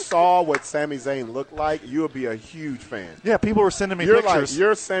if you saw what Sami Zayn looked like, you would be a huge fan. Yeah, people were sending me You're pictures.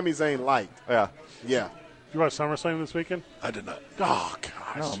 you're Sami Zayn light. Yeah. Yeah. You watch SummerSlam this weekend? I did not. Oh,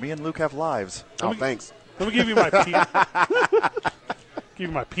 gosh. No, me and Luke have lives. Oh, thanks. Let me give you my give you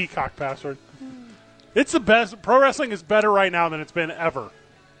my Peacock password. It's the best. Pro wrestling is better right now than it's been ever.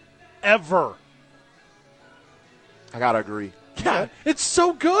 Ever. I got to agree. Yeah, it's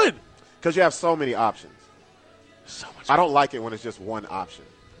so good. Because you have so many options. So much. I don't like it when it's just one option.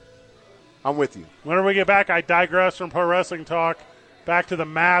 I'm with you. Whenever we get back, I digress from pro wrestling talk. Back to the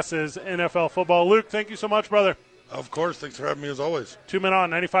masses, NFL football. Luke, thank you so much, brother. Of course. Thanks for having me as always. 2 Men On,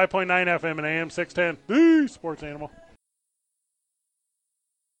 95.9 FM and AM 610. The Sports Animal.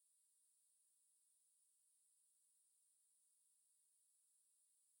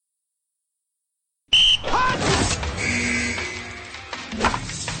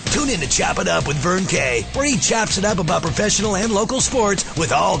 Tune in to Chop It Up with Vern Kay, where he chops it up about professional and local sports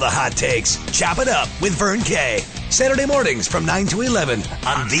with all the hot takes. Chop It Up with Vern Kay. Saturday mornings from 9 to 11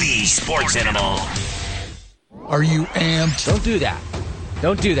 on the Sports Animal. Are you amped? Don't do that.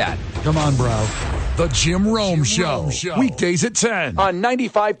 Don't do that. Come on, bro. The Jim Rome Show. Weekdays at 10 on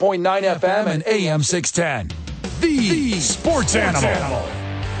 95.9 FM and AM 610. The Sports Animal.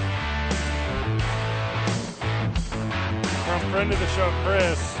 From friend of the show,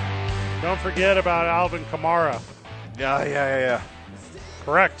 Chris, don't forget about Alvin Kamara. Yeah.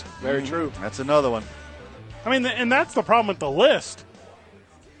 Correct. Very true. That's another one. I mean, and that's the problem with the list.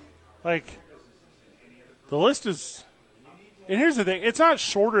 Like, the list is... And here's the thing. It's not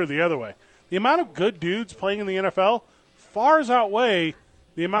shorter the other way. The amount of good dudes playing in the NFL far outweigh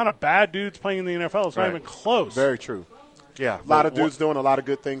the amount of bad dudes playing in the NFL. It's not even close. Very true. Yeah. A lot of dudes doing a lot of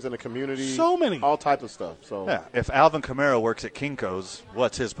good things in the community. So many. All type of stuff. So Yeah. If Alvin Kamara works at Kinko's,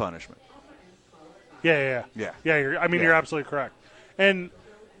 what's his punishment? Yeah. Yeah. You're absolutely correct. And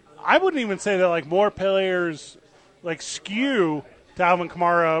I wouldn't even say that, like, more players, like, skew to Alvin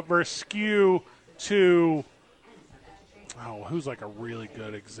Kamara versus skew to, who's, like, a really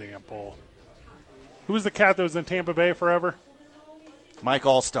good example? Who was the cat that was in Tampa Bay forever? Mike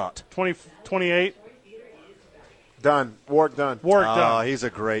Allstott. 28? Done. Warwick Dunn. Oh, he's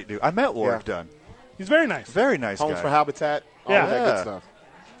a great dude. I met Warwick Dunn. He's very nice. Very nice Homes guy. for Habitat. All Yeah. that good stuff.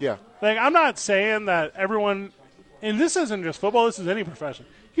 Yeah. Like, I'm not saying that everyone, and this isn't just football, this is any profession.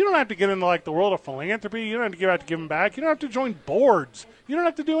 You don't have to get into, like, the world of philanthropy. You don't have to give giving back. You don't have to join boards. You don't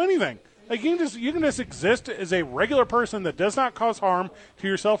have to do anything. Like, you can just exist as a regular person that does not cause harm to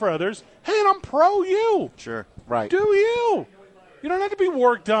yourself or others. Hey, and I'm pro you. Sure. Right. Do you? You don't have to be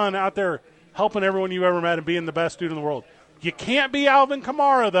work done out there helping everyone you ever met and being the best dude in the world. You can't be Alvin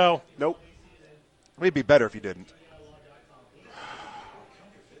Kamara, though. Nope. It'd be better if you didn't.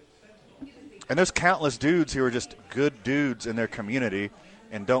 And there's countless dudes who are just good dudes in their community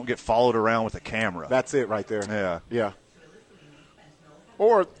and don't get followed around with a camera. That's it right there. Yeah. Yeah.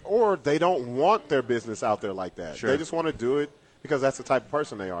 Or they don't want their business out there like that. Sure. They just want to do it because that's the type of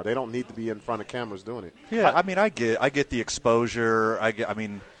person they are. They don't need to be in front of cameras doing it. Yeah, I get the exposure.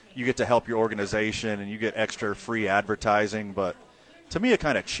 You get to help your organization and you get extra free advertising, but to me it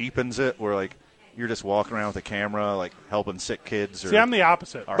kind of cheapens it where, like, you're just walking around with a camera, like, helping sick kids. See, I'm the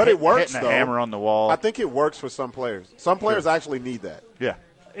opposite. But it works, hitting though. a hammer on the wall. I think it works for some players. Some players actually need that. Yeah.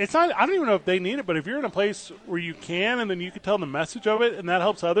 It's not. I don't even know if they need it, but if you're in a place where you can, and then you can tell the message of it, and that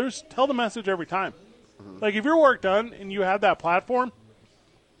helps others, tell the message every time. Mm-hmm. Like, if your work done and you have that platform,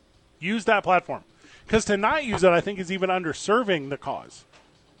 use that platform. Because to not use it, I think, is even underserving the cause.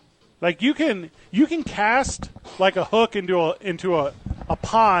 Like, you can cast like a hook into a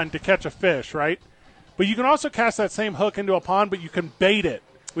pond to catch a fish, right? But you can also cast that same hook into a pond, but you can bait it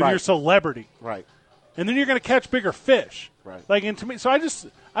with your celebrity. Right. And then you're going to catch bigger fish. Right. Like, and to me, so I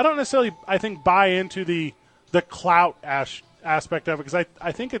don't necessarily, I think, buy into the clout aspect of it, because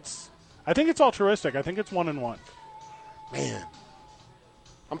I think it's altruistic. I think it's 1-on-1. Man,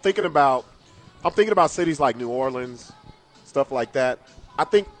 I'm thinking about cities like New Orleans, stuff like that. I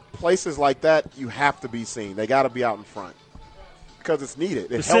think places like that, you have to be seen. They got to be out in front because it's needed.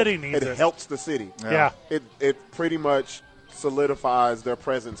 The city needs it. It helps the city. Yeah. It pretty much solidifies their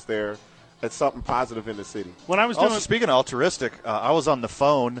presence there as something positive in the city. When I was also, speaking of altruistic, I was on the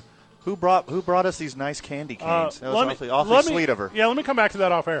phone. Who brought us these nice candy canes? That was awfully sweet of her. Yeah, let me come back to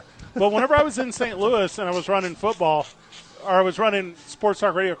that off air. But whenever I was in St. Louis and I was running football, or I was running Sports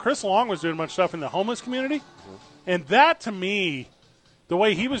Talk Radio, Chris Long was doing a bunch of stuff in the homeless community. And that, to me, the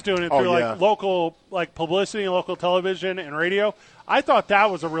way he was doing it through local publicity and local television and radio, I thought that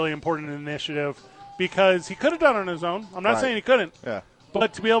was a really important initiative because he could have done it on his own. I'm not saying he couldn't. Yeah.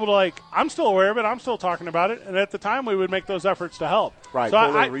 But to be able to, I'm still aware of it. I'm still talking about it. And at the time, we would make those efforts to help. Right,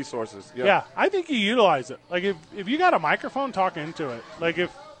 so pull in resources. Yeah, I think you utilize it. If you got a microphone, talk into it. If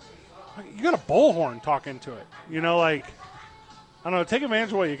you got a bullhorn, talk into it. I don't know, take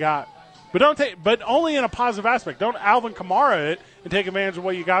advantage of what you got. But only in a positive aspect. Don't Alvin Kamara it and take advantage of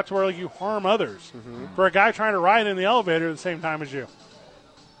what you got to where you harm others. Mm-hmm. For a guy trying to ride in the elevator at the same time as you.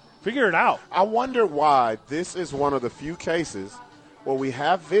 Figure it out. I wonder why this is one of the few cases where we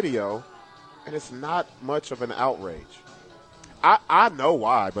have video and it's not much of an outrage. I know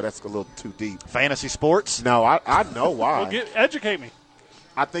why, but that's a little too deep. Fantasy sports? No, I know why. Well, educate me.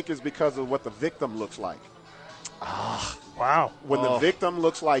 I think it's because of what the victim looks like. Wow. When the victim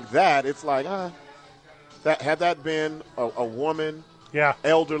looks like that, it's like, that had that been a woman,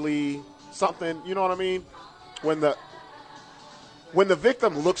 elderly, something, you know what I mean? When the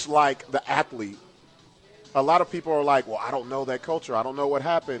victim looks like the athlete, a lot of people are like, well, I don't know that culture. I don't know what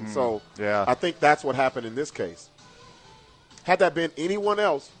happened. So I think that's what happened in this case. Had that been anyone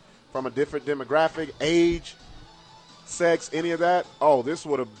else from a different demographic, age, sex, any of that, this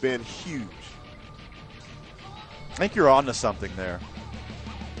would have been huge. I think you're on to something there.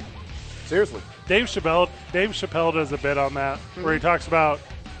 Seriously. Dave Chappelle does a bit on that where he talks about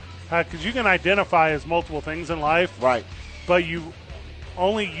how, because you can identify as multiple things in life. Right. But you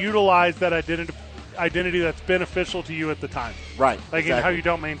only utilize that identity that's beneficial to you at the time. Right. Exactly. And how you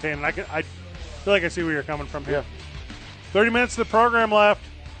don't maintain it. I feel like I see where you're coming from here. Yeah. 30 minutes of the program left.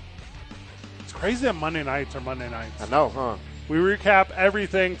 It's crazy that Monday nights are Monday nights. I know, huh? We recap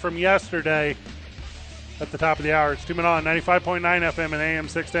everything from yesterday at the top of the hour. It's 2 Men On, 95.9 FM and AM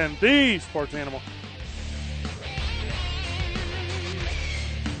 610, the Sports Animal.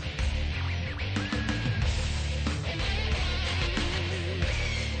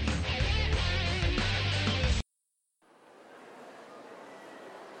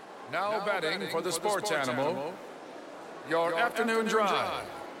 Now batting for the Sports Animal, your afternoon drive.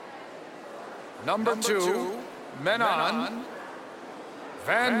 Number 2, Men On,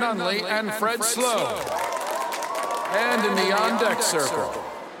 Van Nunley and Fred Slow. And in the on-deck circle,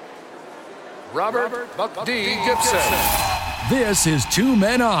 Robert Buck D. Gibson. This is 2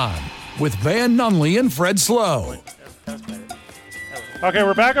 Men On with Van Nunley and Fred Slow. Okay,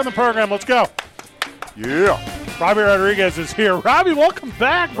 we're back on the program. Let's go. Yeah. Robbie Rodriguez is here. Robbie, welcome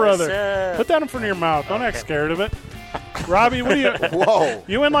back, brother. Put that in front of your mouth. Don't act scared of it. Robbie, what are you? Whoa.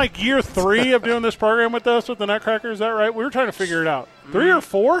 You in year 3 of doing this program with us with the Nutcracker? Is that right? We were trying to figure it out. 3 or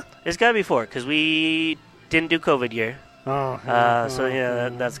 4? It's got to be 4 because we didn't do COVID year.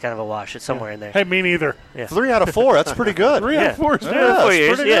 That's kind of a wash. It's somewhere in there. Hey, me neither. Yeah. 3 out of 4. That's pretty good. 3 out of 4 is good. 4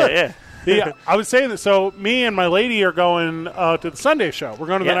 years. Pretty good. Yeah. I was saying that. So me and my lady are going to the Sunday show. We're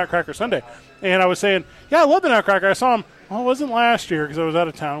going to the Nutcracker Sunday. And I was saying, I love the Nutcracker. I saw him. Well, it wasn't last year because I was out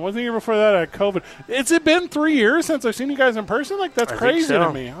of town. It wasn't the year before that I had COVID. Has it been 3 years since I've seen you guys in person? That's crazy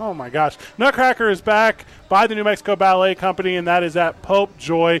to me. Oh, my gosh. Nutcracker is back by the New Mexico Ballet Company, and that is at Pope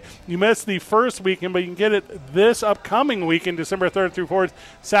Joy. You missed the first weekend, but you can get it this upcoming weekend, December 3rd through 4th.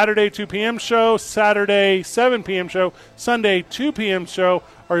 Saturday, 2 p.m. show. Saturday, 7 p.m. show. Sunday, 2 p.m. show.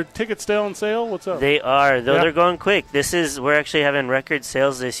 Are tickets still on sale? What's up? They are, though they're going quick. We're actually having record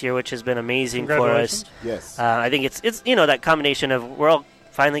sales this year, which has been amazing for us. Yes. I think it's that combination of we're all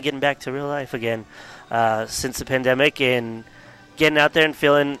finally getting back to real life again since the pandemic and getting out there and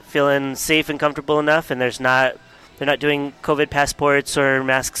feeling safe and comfortable enough. And they're not doing COVID passports or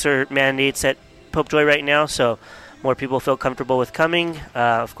masks or mandates at Pope Joy right now, so more people feel comfortable with coming.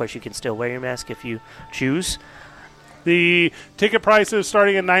 Of course, you can still wear your mask if you choose. The ticket prices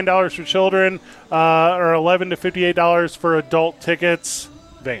starting at $9 for children or $11 to $58 for adult tickets.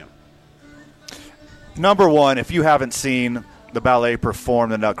 Van. Number 1, if you haven't seen the ballet perform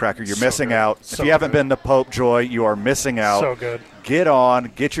the Nutcracker, you're missing out. If you haven't been to Pope Joy, you are missing out. So good. Get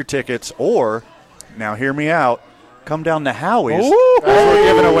on, get your tickets, or, now hear me out, come down to Howie's. We're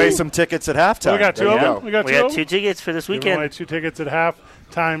giving away some tickets at halftime. We got 2 of them. We got 2 tickets for this weekend. Giving away 2 tickets at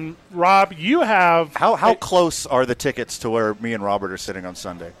halftime. Rob, you have... How close are the tickets to where me and Robert are sitting on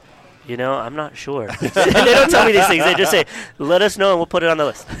Sunday? I'm not sure. They don't tell me these things. They just say, let us know and we'll put it on the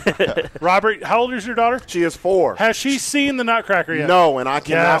list. Robert, how old is your daughter? She is 4. Has she seen the Nutcracker yet? No, and I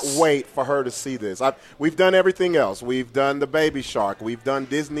cannot Yes. wait for her to see this. We've done everything else. We've done the Baby Shark. We've done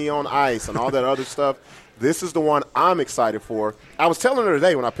Disney on Ice and all that other stuff. This is the one I'm excited for. I was telling her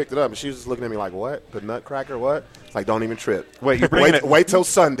today when I picked it up, and she was just looking at me like, what? The Nutcracker, what? It's like, don't even trip. Wait, you're bringing wait till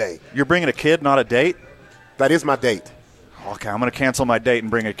Sunday. You're bringing a kid, not a date? That is my date. Okay, I'm going to cancel my date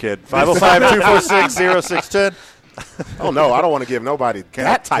and bring a kid. 505-246-0610. Oh, no, I don't want to give nobody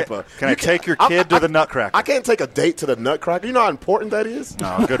that type of. Can I take your kid to the Nutcracker? I can't take a date to the Nutcracker. You know how important that is?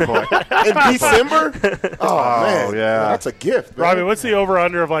 No, good point. In December? Oh, man. yeah. That's a gift, man. Robbie, what's the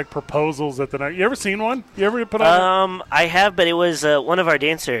over-under of, like, proposals at the night? You ever seen one? You ever put on? I have, but it was one of our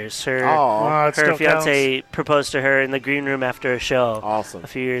dancers. Her it still fiance proposed to her in the green room after a show. Awesome. A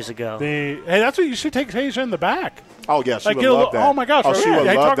few years ago. Hey, that's what you should take Tasia in the back. Oh, yeah, she Like, would get a love little- that. Oh, my gosh. Oh, she would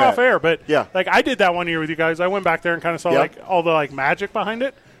I love talk that. off air, but, Yeah. like, I did that one year with you guys. I went back there and kind of saw, Yeah. like, all the, like, magic behind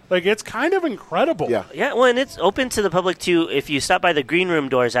it. Like, it's kind of incredible. Yeah. Yeah, well, and it's open to the public, too. If you stop by the green room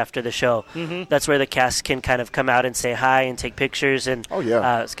doors after the show, that's where the cast can kind of come out and say hi and take pictures. And Oh,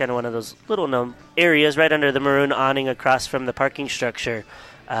 yeah. it's kind of one of those little-known areas right under the maroon awning across from the parking structure.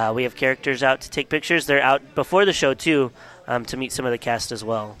 We have characters out to take pictures. They're out before the show, too, to meet some of the cast as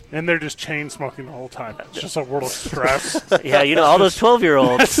well. And they're just chain smoking the whole time. It's just a world of stress. Yeah, all those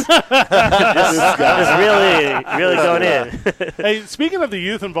 12-year-olds just really going in. Hey, speaking of the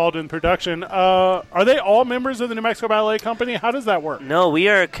youth involved in production, are they all members of the New Mexico Ballet Company? How does that work? No, we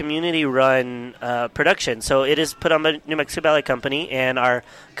are a community-run production. So it is put on by New Mexico Ballet Company, and our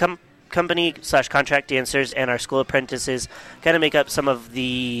company/contract dancers and our school apprentices kind of make up some of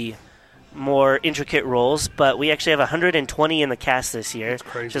the more intricate roles, but we actually have 120 in the cast this year,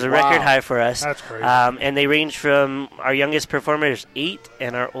 which is a record high for us. That's crazy. And they range from our youngest performer is 8,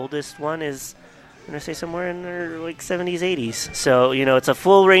 and our oldest one is, I'm going to say, somewhere in their like 70s, 80s. So, it's a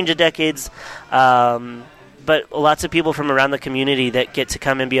full range of decades, but lots of people from around the community that get to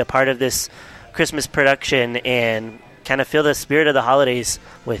come and be a part of this Christmas production and kind of feel the spirit of the holidays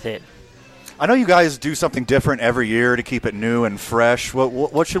with it. I know you guys do something different every year to keep it new and fresh.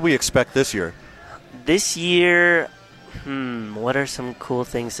 What should we expect this year? This year, what are some cool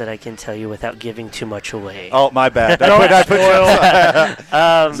things that I can tell you without giving too much away? Oh, my bad. This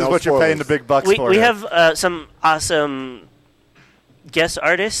is what you're paying the big bucks for. We have some awesome guest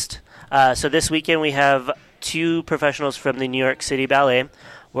artists. So this weekend we have 2 professionals from the New York City Ballet,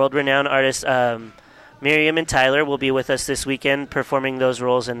 world-renowned artists. Miriam and Tyler will be with us this weekend performing those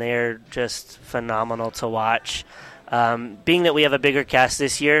roles, and they are just phenomenal to watch. Being that we have a bigger cast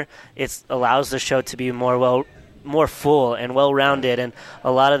this year, it allows the show to be more full and well-rounded, and a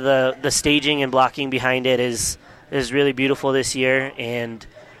lot of the staging and blocking behind it is really beautiful this year and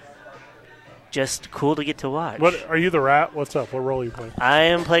just cool to get to watch. What are you, the rat? What's up? What role are you playing? I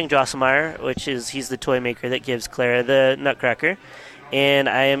am playing Drosselmeyer, he's the toy maker that gives Clara the Nutcracker. And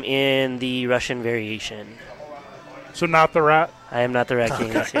I am in the Russian variation. So not the rat? I am not the Rat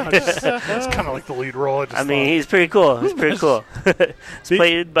King this year. It's kind of like the lead role. I mean, he's pretty cool. He's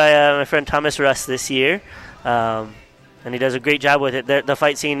played by my friend Thomas Russ this year. And he does a great job with it. The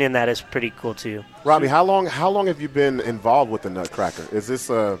fight scene in that is pretty cool, too. Robbie, how long have you been involved with the Nutcracker? Is this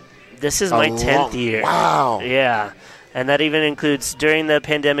This is my 10th year. Wow. Yeah. And that even includes during the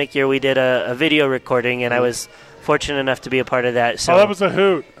pandemic year, we did a video recording, and I was fortunate enough to be a part of that. So that was a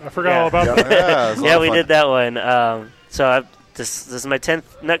hoot. I forgot all about that. Yeah, we did that one. This is my 10th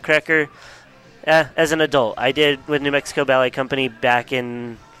Nutcracker as an adult. I did with New Mexico Ballet Company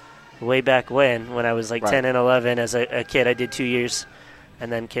way back when I was like 10 and 11 as a kid. I did 2 years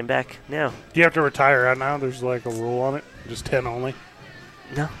and then came back now. Do you have to retire right now? There's like a rule on it? Just 10 only?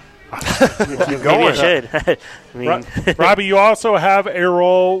 No. Maybe I should. Robbie, you also have a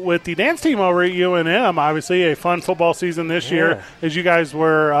role with the dance team over at UNM. Obviously, a fun football season this year, as you guys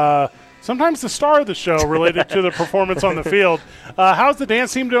were sometimes the star of the show related to the performance on the field. How's the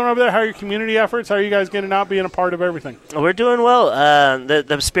dance team doing over there? How are your community efforts? How are you guys getting out, being a part of everything? We're doing well.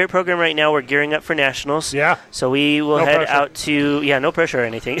 The Spirit program right now, we're gearing up for nationals. Yeah. So we will head out to no pressure or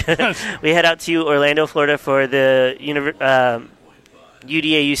anything. We head out to Orlando, Florida for the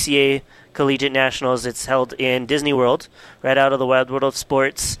UDA UCA Collegiate Nationals. It's held in Disney World, right out of the Wild World of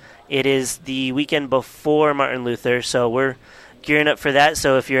Sports. It is the weekend before Martin Luther, so we're gearing up for that.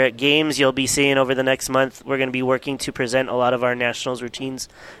 So if you're at games, you'll be seeing over the next month, we're going to be working to present a lot of our nationals routines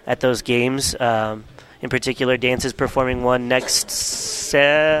at those games. In particular, dance is performing one next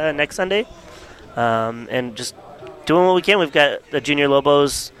Sunday. And just doing what we can. We've got the Junior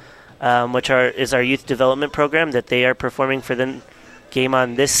Lobos, which is our youth development program that they are performing for the game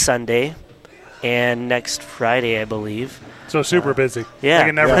on this Sunday and next Friday, I believe. So super busy. Yeah. Like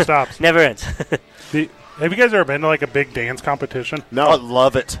it never stops. Never ends. Have you guys ever been to like a big dance competition? No. I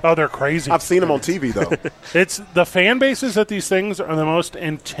love it. Oh, they're crazy. I've seen them on TV, though. It's the fan bases at these things are the most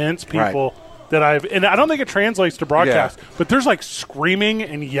intense people that and I don't think it translates to broadcast, but there's like screaming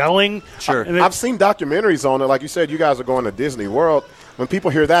and yelling. Sure. And I've seen documentaries on it. Like you said, you guys are going to Disney World. When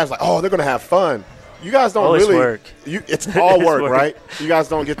people hear that, it's like, oh, they're going to have fun. You guys don't Always really work. It's all It's work, work. right? You guys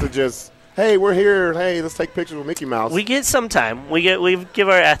don't get to just, hey, we're here. Hey, let's take pictures with Mickey Mouse. We get some time. We give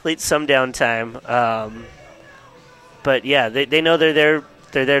our athletes some downtime. But yeah, they know they're there.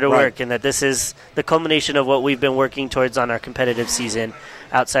 They're there to work, and that this is the culmination of what we've been working towards on our competitive season,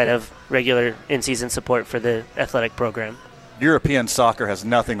 outside of regular in-season support for the athletic program. European soccer has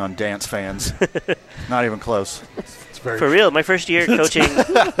nothing on dance fans. Not even close. For real, my first year coaching,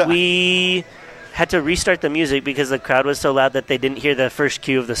 we had to restart the music because the crowd was so loud that they didn't hear the first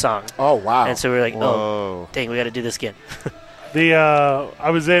cue of the song. Oh, wow. And so we were like, Whoa. oh, dang, we got to do this again.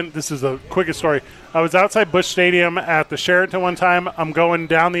 This is the quickest story. I was outside Busch Stadium at the Sheraton one time. I'm going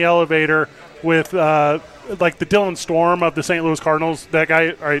down the elevator with like the Dylan Storm of the St. Louis Cardinals, that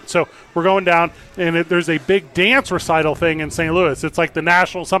guy. All right, so we're going down, and there's a big dance recital thing in St. Louis. It's like the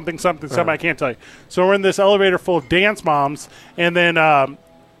national something, I can't tell you. So we're in this elevator full of dance moms, and then my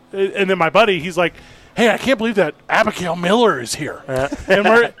buddy, he's like, hey, I can't believe that Abigail Miller is here. And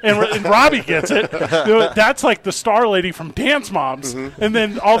Robbie gets it. That's like the star lady from Dance Moms. Mm-hmm. And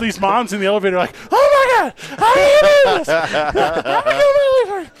then all these moms in the elevator are like, oh, my God, how do you do this? Abigail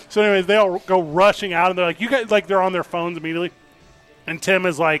Miller. So anyways, they all go rushing out, and they're like, you guys, like they're on their phones immediately. And Tim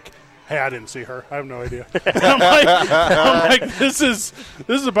is like, hey, I didn't see her. I have no idea. I'm like, this is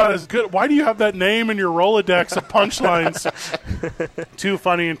about as good. Why do you have that name in your Rolodex of punchlines? Too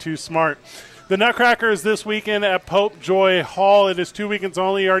funny and too smart. The Nutcracker is this weekend at Pope Joy Hall. It is 2 weekends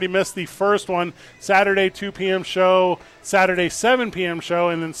only. You already missed the first one. Saturday, 2 p.m. show. Saturday, 7 p.m. show.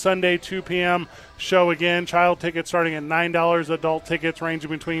 And then Sunday, 2 p.m. show again. Child tickets starting at $9. Adult tickets ranging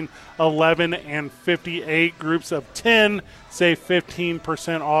between $11 and $58. Groups of 10 save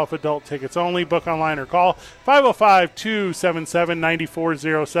 15% off. Adult tickets only. Book online or call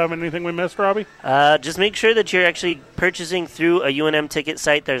 505-277-9407. Anything we missed, Robbie? Just make sure that you're actually purchasing through a UNM ticket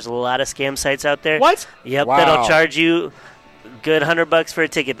site. There's a lot of scam sites out there. What? Yep, Wow. that'll charge you good $100 for a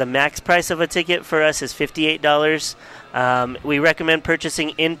ticket. The max price of a ticket for us is $58. We recommend purchasing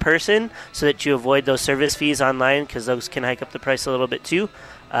in person so that you avoid those service fees online, because those can hike up the price a little bit too.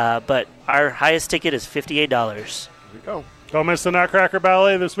 But our highest ticket is $58. There we go. Don't miss the Nutcracker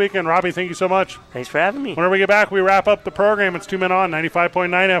Ballet this weekend. Robbie, thank you so much. Thanks for having me. Whenever we get back, we wrap up the program. It's 2 Men On,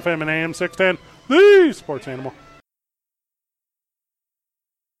 95.9 FM and AM 610, the Sports Animal.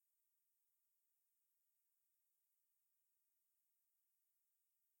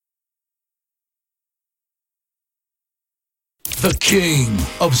 The king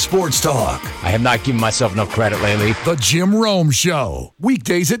of sports talk. I have not given myself enough credit lately. The Jim Rome Show.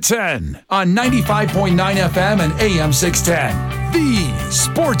 Weekdays at 10 on 95.9 FM and AM 610. The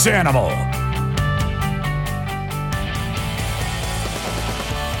Sports Animal.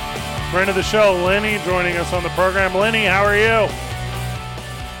 Friend of the show, Lenny, joining us on the program. Lenny, how are you?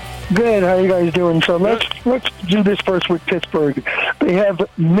 Good. How are you guys doing? So let's do this first with Pittsburgh. They have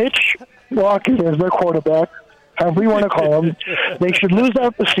Mitch Lockett as their quarterback, however you want to call him. They should lose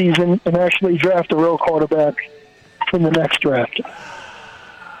out the season and actually draft a real quarterback in the next draft.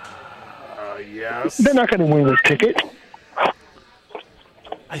 Yes. They're not going to win this ticket.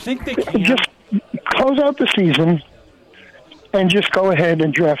 I think they can. Just close out the season and just go ahead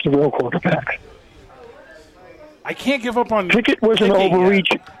and draft a real quarterback. I can't give up on Pickett was an overreach.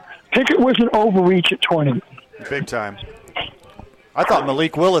 Pickett was an overreach at 20. Big time. I thought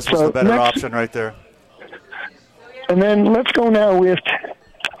Malik Willis was the better option right there. And then let's go now with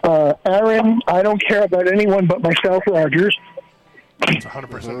Aaron. I don't care about anyone but myself, Rodgers. That's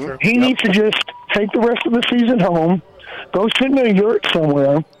 100% true. He needs to just take the rest of the season home, go sit in a yurt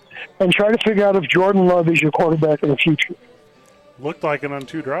somewhere, and try to figure out if Jordan Love is your quarterback in the future. Looked like it on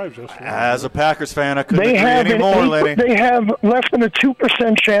 2 drives yesterday. As a Packers fan, I couldn't agree anymore, Lenny. They have less than a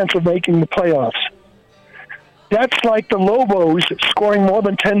 2% chance of making the playoffs. That's like the Lobos scoring more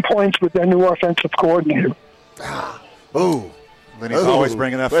than 10 points with their new offensive coordinator. Ooh. Lenny's always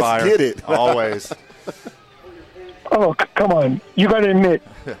bringing that fire. Let's get it. Always. Oh, come on. You got to admit,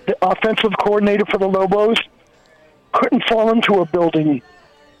 the offensive coordinator for the Lobos couldn't fall into a building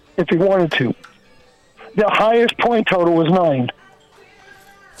if he wanted to. The highest point total was 9.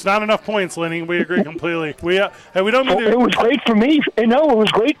 It's not enough points, Lenny. We agree completely. We don't need to. It was great for me. It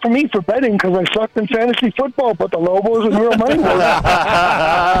was great for me for betting because I sucked in fantasy football, but the Lobos and real money.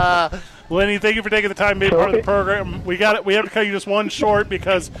 Lenny, thank you for taking the time to be part of the program. We got it. We have to cut you just one short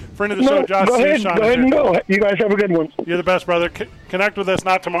because friend of the show, Josh Go ahead and go. You guys have a good one. You're the best, brother. Connect with us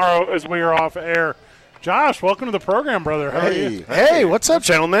not tomorrow as we are off air. Josh, welcome to the program, brother. How are you? Hey, what's up,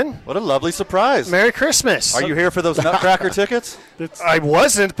 gentlemen? What a lovely surprise. Merry Christmas. Are you here for those Nutcracker tickets? I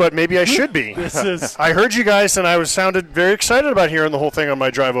wasn't, but maybe I should be. I heard you guys, and I sounded very excited about hearing the whole thing on my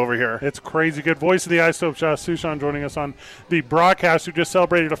drive over here. It's crazy good. Voice of the Isotope, Josh Sushan, joining us on the broadcast, who just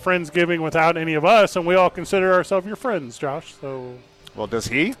celebrated a Friendsgiving without any of us, and we all consider ourselves your friends, Josh. So, well, does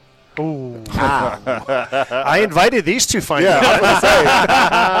he? Ooh. I invited these two fine men. I was going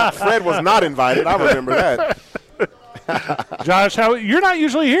to say, Fred was not invited. I remember that. Josh, you're not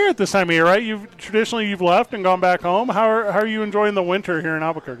usually here at this time of year, right? You've left and gone back home. How are you enjoying the winter here in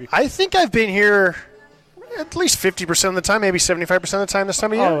Albuquerque? I think I've been here at least 50% of the time, maybe 75% of the time this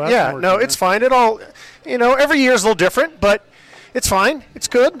time of year. Oh, that's yeah, no, it's fine. It all, every year is a little different, but it's fine. It's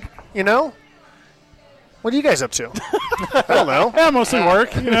good, What are you guys up to? I don't know. Yeah, mostly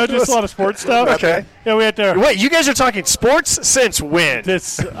work. Just a lot of sports stuff. Okay. Yeah, we had to. Wait, you guys are talking sports since when?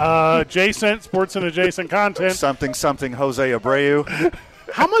 This adjacent sports and adjacent content. Something Jose Abreu.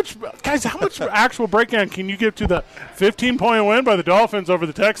 How much actual breakdown can you give to the 15-point win by the Dolphins over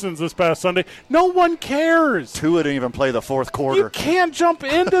the Texans this past Sunday? No one cares. Tua didn't even play the fourth quarter. You can't jump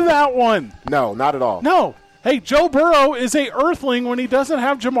into that one. No, not at all. No. Hey, Joe Burrow is a earthling when he doesn't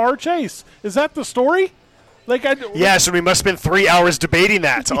have Jamar Chase. Is that the story? Yes, and we must have been 3 hours debating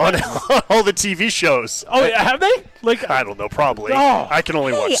that on all the TV shows. Oh, have they? I don't know, probably. Oh. I can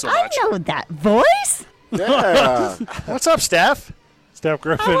only watch so much. I know that voice. Yeah. What's up, Steph? Steph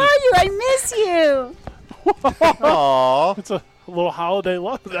Griffin. How are you? I miss you. Aww. It's a little holiday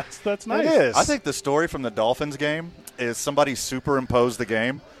love. That's nice. It is. I think the story from the Dolphins game is somebody superimposed the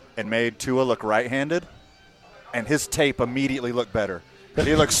game and made Tua look right-handed, and his tape immediately looked better.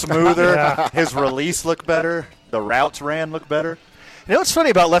 He looked smoother. Yeah. His release looked better. The routes ran looked better. You know what's funny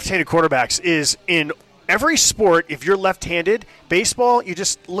about left-handed quarterbacks is in every sport, if you're left-handed, baseball, you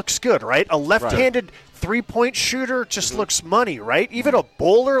just looks good, right? A left-handed three-point shooter just looks money, right? Even a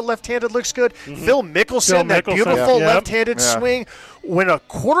bowler left-handed looks good. Phil Mickelson, that beautiful left-handed swing. When a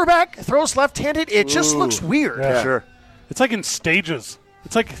quarterback throws left-handed, it just looks weird. Yeah. Sure. It's like in stages.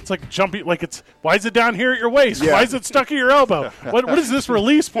 It's like jumping. Why is it down here at your waist? Yeah. Why is it stuck at your elbow? What is this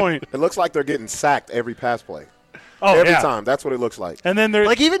release point? It looks like they're getting sacked every pass play. Oh, every yeah. time. That's what it looks like. And then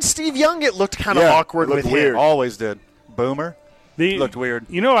they're even Steve Young, it looked kind of awkward with weird. him. Always did. Boomer. Looked weird.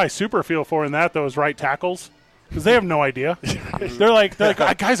 I super feel for in that, though, is right tackles. Because they have no idea. They're like,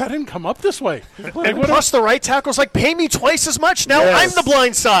 guys, I didn't come up this way. Plus, the right tackle's like, pay me twice as much. Now I'm the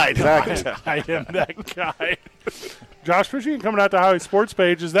blind side. Exactly. I am that guy. Josh, appreciate you coming out to Howie's Sports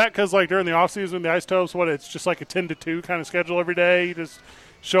page. Is that because, during the offseason, the Isotopes, it's just like a 10 to 2 kind of schedule every day? You just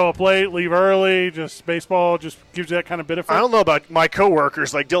show up late, leave early, just baseball just gives you that kind of benefit? I don't know about my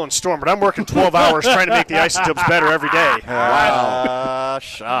coworkers like Dylan Storm, but I'm working 12 hours trying to make the Isotopes better every day. Wow.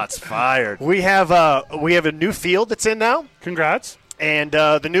 Shots fired. We have a new field that's in now. Congrats. And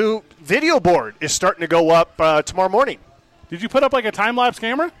the new video board is starting to go up tomorrow morning. Did you put up a time-lapse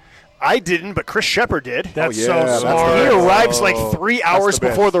camera? I didn't, but Chris Shepard did. That's so smart. He arrives 3 hours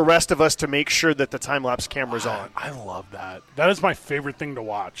before the rest of us to make sure that the time-lapse camera's on. I love that. That is my favorite thing to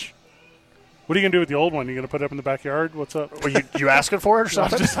watch. What are you going to do with the old one? You going to put it up in the backyard? What's up? Were you asking for it or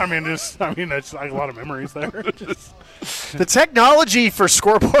something? It's a lot of memories there. The technology for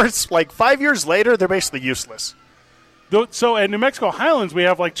scoreboards, 5 years later, they're basically useless. So at New Mexico Highlands, we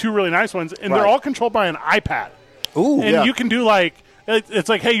have 2 really nice ones, and they're all controlled by an iPad. Ooh, and you can do it's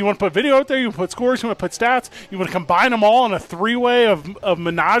hey, you want to put video out there, you want to put scores, you want to put stats, you want to combine them all in a 3-way of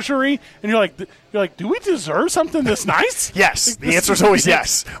menagerie, and you're like, do we deserve something this nice? Yes, the answer is always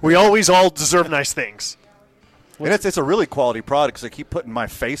yes. We always all deserve nice things. And it's a really quality product because I keep putting my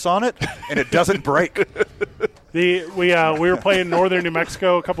face on it, and it doesn't break. We were playing Northern New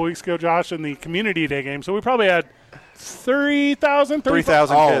Mexico a couple weeks ago, Josh, in the Community Day game, so we probably had 3,000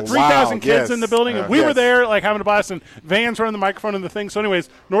 kids. 3,000 kids in the building. And we were there, having a blast, and Van's running the microphone and the thing. So anyways,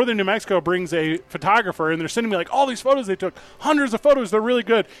 Northern New Mexico brings a photographer, and they're sending me, all these photos they took. Hundreds of photos. They're really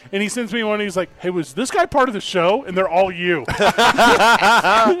good. And he sends me one, and he's like, hey, was this guy part of the show? And they're all you. And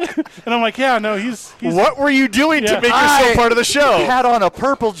I'm like, yeah, no, he's what were you doing to make yourself part of the show? He had on a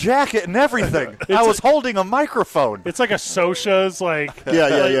purple jacket and everything. I was holding a microphone. It's like a Socha's,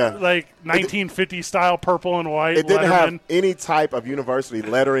 1950 style purple and white. It didn't have any type of university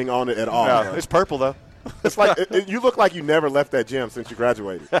lettering on it at all. No, it's purple, though. It's like you look like you never left that gym since you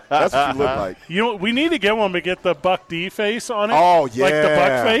graduated. That's what you look like. You know, we need to get one to get the Buck D face on it. Oh yeah, like the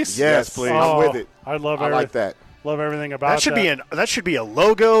Buck face. Yes, please. Oh, I'm with it. I love. I like that. Love everything about that. That should be a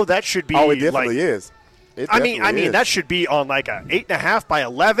logo. That should be. Oh, it definitely is. I mean, that should be on like a 8.5 by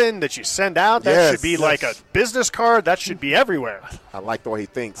 11 that you send out. That should be like a business card. That should be everywhere. I like the way he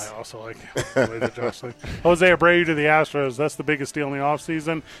thinks. I also like the way that Josh thinks. Jose Abreu to the Astros. That's the biggest deal in the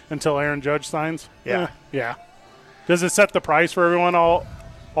offseason until Aaron Judge signs. Yeah. Yeah. Does it set the price for everyone all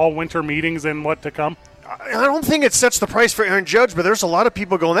winter meetings and what to come? I don't think it sets the price for Aaron Judge, but there's a lot of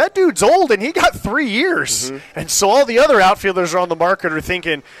people going, that dude's old, and he got 3 years. Mm-hmm. And so all the other outfielders are on the market are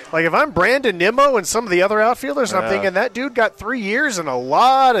thinking, like, if I'm Brandon Nimmo and some of the other outfielders, I'm thinking that dude got 3 years and a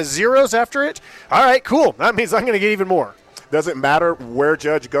lot of zeros after it. All right, cool. That means I'm going to get even more. Does it matter where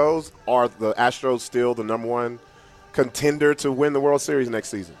Judge goes? Are the Astros still the number one contender to win the World Series next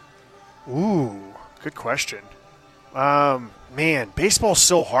season? Ooh, good question. Man, baseball's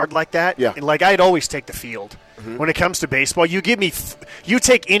so hard like that. Yeah. And like I'd always take the field. Mm-hmm. When it comes to baseball, you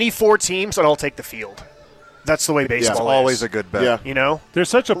take any 4 teams and I'll take the field. That's the way baseball is. It's always a good bet. Yeah. You know? There's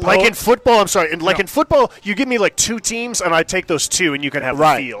such a like in football, in football, you give me like 2 teams and I take those 2 and you can have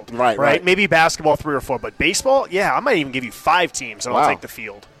the field. Right. Maybe basketball 3 or 4, but baseball, yeah, I might even give you 5 teams and I'll take the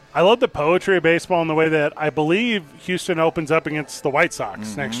field. I love the poetry of baseball and the way that I believe Houston opens up against the White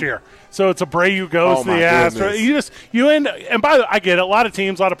Sox next year. So it's Abreu goes to the Astros. And by the way, I get it. A lot of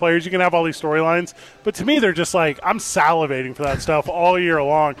teams, a lot of players, you can have all these storylines. But to me, they're just like, I'm salivating for that stuff all year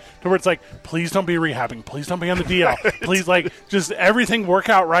long. To where it's like, please don't be rehabbing. Please don't be on the DL. Please, like, just everything work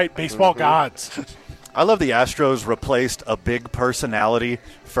out right, baseball gods. I love the Astros replaced a big personality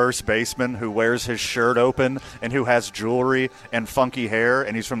first baseman who wears his shirt open and who has jewelry and funky hair,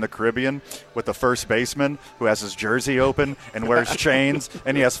 and he's from the Caribbean, with the first baseman who has his jersey open and wears chains,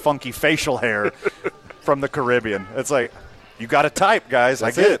 and he has funky facial hair from the Caribbean. It's like, you got a type, guys.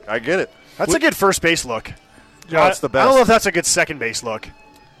 I get it. That's a good first base look. That's the best. I don't know if that's a good second base look.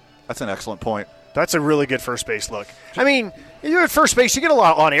 That's an excellent point. That's a really good first base look. I mean, you're at first base, you get a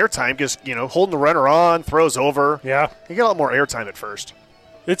lot on airtime because, holding the runner on, throws over. Yeah. You get a lot more airtime at first.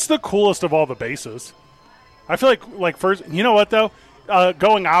 It's the coolest of all the bases. I feel like first, you know what, though?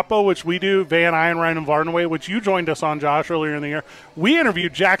 Going Oppo, which we do, Van Iron, Ryan, and Varnaway, which you joined us on, Josh, earlier in the year. We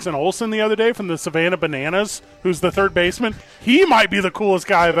interviewed Jackson Olsen the other day from the Savannah Bananas, who's the third baseman. He might be the coolest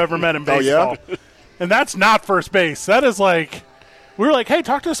guy I've ever met in baseball. Yeah? And that's not first base. That is like... We were like, hey,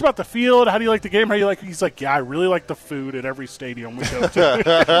 talk to us about the field. How do you like the game? How do you like? He's like, yeah, I really like the food at every stadium we go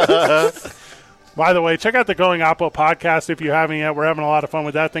to. By the way, check out the Going Oppo podcast if you haven't yet. We're having a lot of fun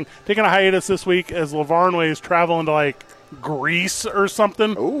with that thing. Taking a hiatus this week as LaVarnway is traveling to, like, Greece or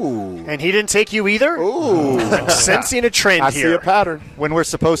something. Ooh. And he didn't take you either? Ooh. I'm sensing a trend I here. see a pattern. When we're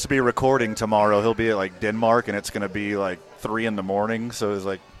supposed to be recording tomorrow, he'll be at, like, Denmark, and it's going to be, like, 3 in the morning. So it's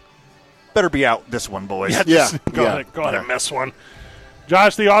like, better be out this one, boys. Go ahead and miss one.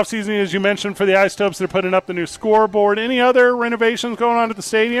 Josh, the offseason, as you mentioned, for the Isotopes, they're putting up the new scoreboard. Any other renovations going on at the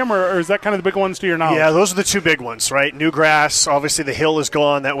stadium, or is that kind of the big ones to your knowledge? Yeah, those are the 2 big ones, right? New grass. Obviously, the hill is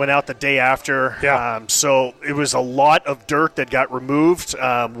gone. That went out the day after. Yeah. So it was a lot of dirt that got removed.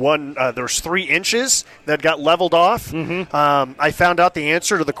 There's 3 inches that got leveled off. Mm-hmm. I found out the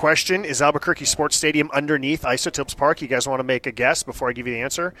answer to the question, is Albuquerque Sports Stadium underneath Isotopes Park? You guys want to make a guess before I give you the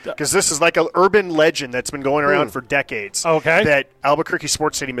answer? Because this is like an urban legend that's been going around for decades. Okay. That Albuquerque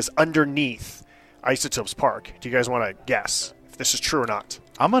Sports Stadium is underneath Isotopes Park. Do you guys want to guess if this is true or not?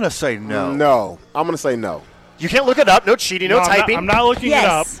 I'm going to say no. No. I'm going to say no. You can't look it up. No cheating, no typing. I'm not looking it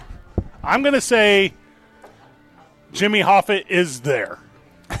up. I'm going to say Jimmy Hoffa is there.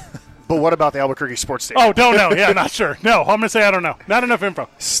 But what about the Albuquerque Sports Stadium? Oh, don't know. Yeah, not sure. No, I'm going to say I don't know. Not enough info.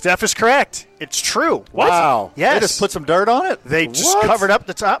 Steph is correct. It's true. What? Wow. Yes. They just put some dirt on it? They just covered up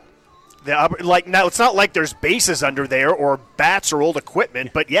the top. Now, it's not like there's bases under there or bats or old equipment,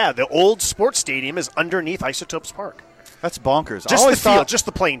 but yeah, the old sports stadium is underneath Isotopes Park. That's bonkers. Just the field, just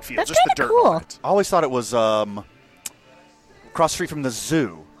the playing field, That's just the dirt. cool. On it. I always thought it was across the street from the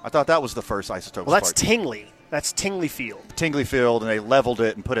zoo. I thought that was the first Isotopes Well, that's Park. Tingley. That's Tingley Field. Tingley Field, and they leveled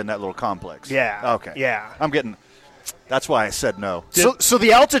it and put in that little complex. Yeah. Okay. Yeah. That's why I said no. So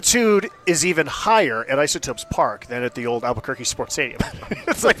the altitude is even higher at Isotopes Park than at the old Albuquerque Sports Stadium.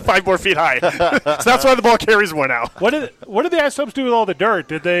 It's like 5 more feet high. So that's why the ball carries more now. What did the Isotopes do with all the dirt?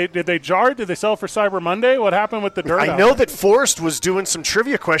 Did they jar it? Did they sell it for Cyber Monday? What happened with the dirt? I know that Forrest was doing some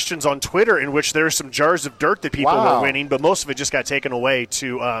trivia questions on Twitter in which there are some jars of dirt that people were winning, but most of it just got taken away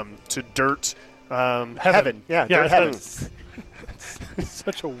to dirt heaven. Yeah, dirt heaven.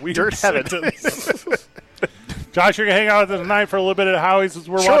 Such a weird dirt heaven. Josh, you're going to hang out with us tonight for a little bit at Howie's as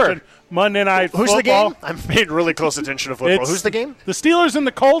we're Sure. watching Monday Night Football. Who's the game? I'm paying really close attention to football. Who's the game? The Steelers and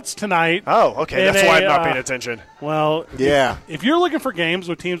the Colts tonight. Oh, okay. In That's why I'm not paying attention. Well, Yeah. if you're looking for games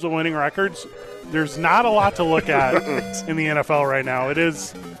with teams with winning records, there's not a lot to look at in the NFL right now. It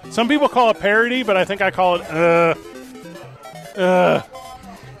is. Some people call it parody, but I think I call it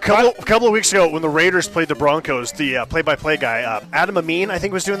Couple of weeks ago, when the Raiders played the Broncos, the play-by-play guy, Adam Amin, I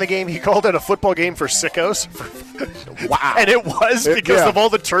think, was doing the game. He called it a football game for sickos. Wow. And it was because yeah. of all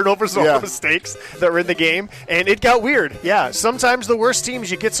the turnovers and all Yeah. the mistakes that were in the game. And it got weird. Yeah, sometimes the worst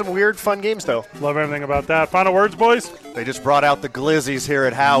teams, you get some weird, fun games, though. Love everything about that. Final words, boys? They just brought out the glizzies here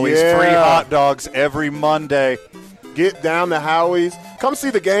at Howie's. Yeah. Free hot dogs every Monday. Get down to Howie's. Come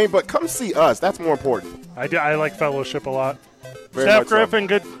see the game, but come see us. That's more important. I like fellowship a lot. Very Steph much so. Griffin,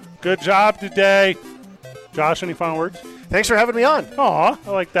 good job today. Josh, any final words? Thanks for having me on. Aw, I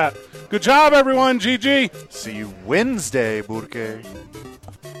like that. Good job, everyone. GG. See you Wednesday, Burke.